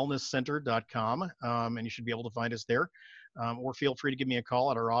lakelinewellnesscenter.com, and you should be able to find us there. Or feel free to give me a call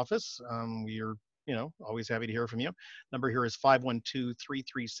at our office. We are, always happy to hear from you. Number here is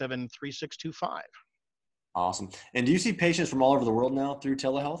 512-337-3625. Awesome. And do you see patients from all over the world now through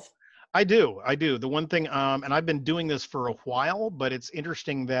telehealth? I do. The one thing, and I've been doing this for a while, but it's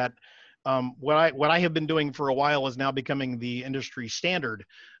interesting that what I have been doing for a while is now becoming the industry standard,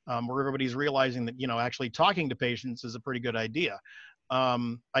 where everybody's realizing that, actually talking to patients is a pretty good idea.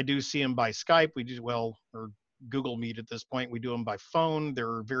 I do see them by Skype. Or Google Meet at this point. We do them by phone. There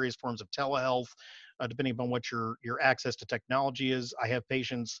are various forms of telehealth, depending upon what your access to technology is. I have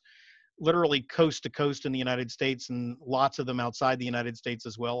patients literally coast to coast in the United States, and lots of them outside the United States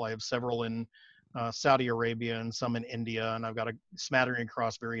as well. I have several in Saudi Arabia and some in India, and I've got a smattering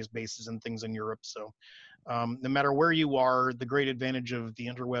across various bases and things in Europe. So no matter where you are, the great advantage of the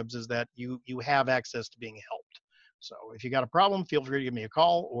interwebs is that you have access to being helped. So if you got a problem, feel free to give me a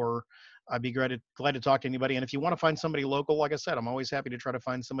call, or I'd be glad to talk to anybody. And if you want to find somebody local, like I said, I'm always happy to try to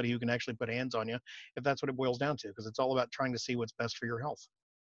find somebody who can actually put hands on you, if that's what it boils down to, because it's all about trying to see what's best for your health.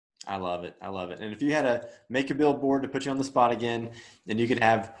 I love it. I love it. And if you had to make a billboard to put you on the spot again, and you could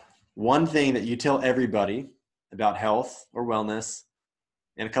have one thing that you tell everybody about health or wellness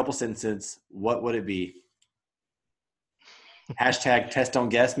in a couple sentences, what would it be? Hashtag test don't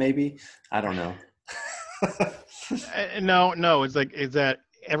guess, maybe? I don't know. No. It's that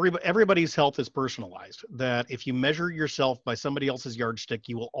everybody's health is personalized. That if you measure yourself by somebody else's yardstick,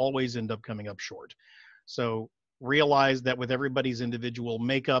 you will always end up coming up short. So realize that with everybody's individual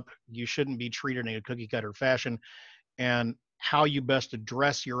makeup, you shouldn't be treated in a cookie cutter fashion. And how you best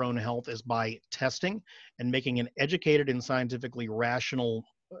address your own health is by testing and making an educated and scientifically rational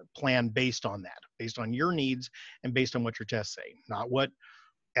plan based on that, based on your needs and based on what your tests say, not what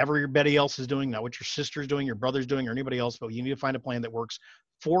everybody else is doing, not what your sister's doing, your brother's doing, or anybody else, but you need to find a plan that works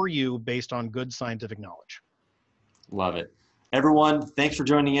for you based on good scientific knowledge. Love it. Everyone, thanks for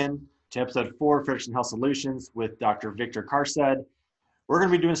joining in to episode 4 of Frederickson Health Solutions with Dr. Victor Karsed. We're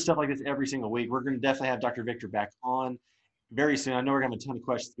going to be doing stuff like this every single week. We're going to definitely have Dr. Victor back on very soon. I know we're going to have a ton of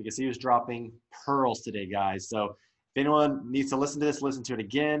questions because he was dropping pearls today, guys. So if anyone needs to listen to this, listen to it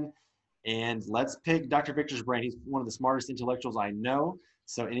again. And let's pick Dr. Victor's brain. He's one of the smartest intellectuals I know.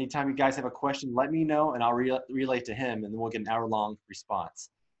 So anytime you guys have a question, let me know, and I'll relay to him, and then we'll get an hour-long response.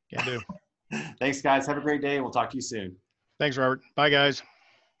 Can do. Thanks, guys. Have a great day. We'll talk to you soon. Thanks, Robert. Bye, guys.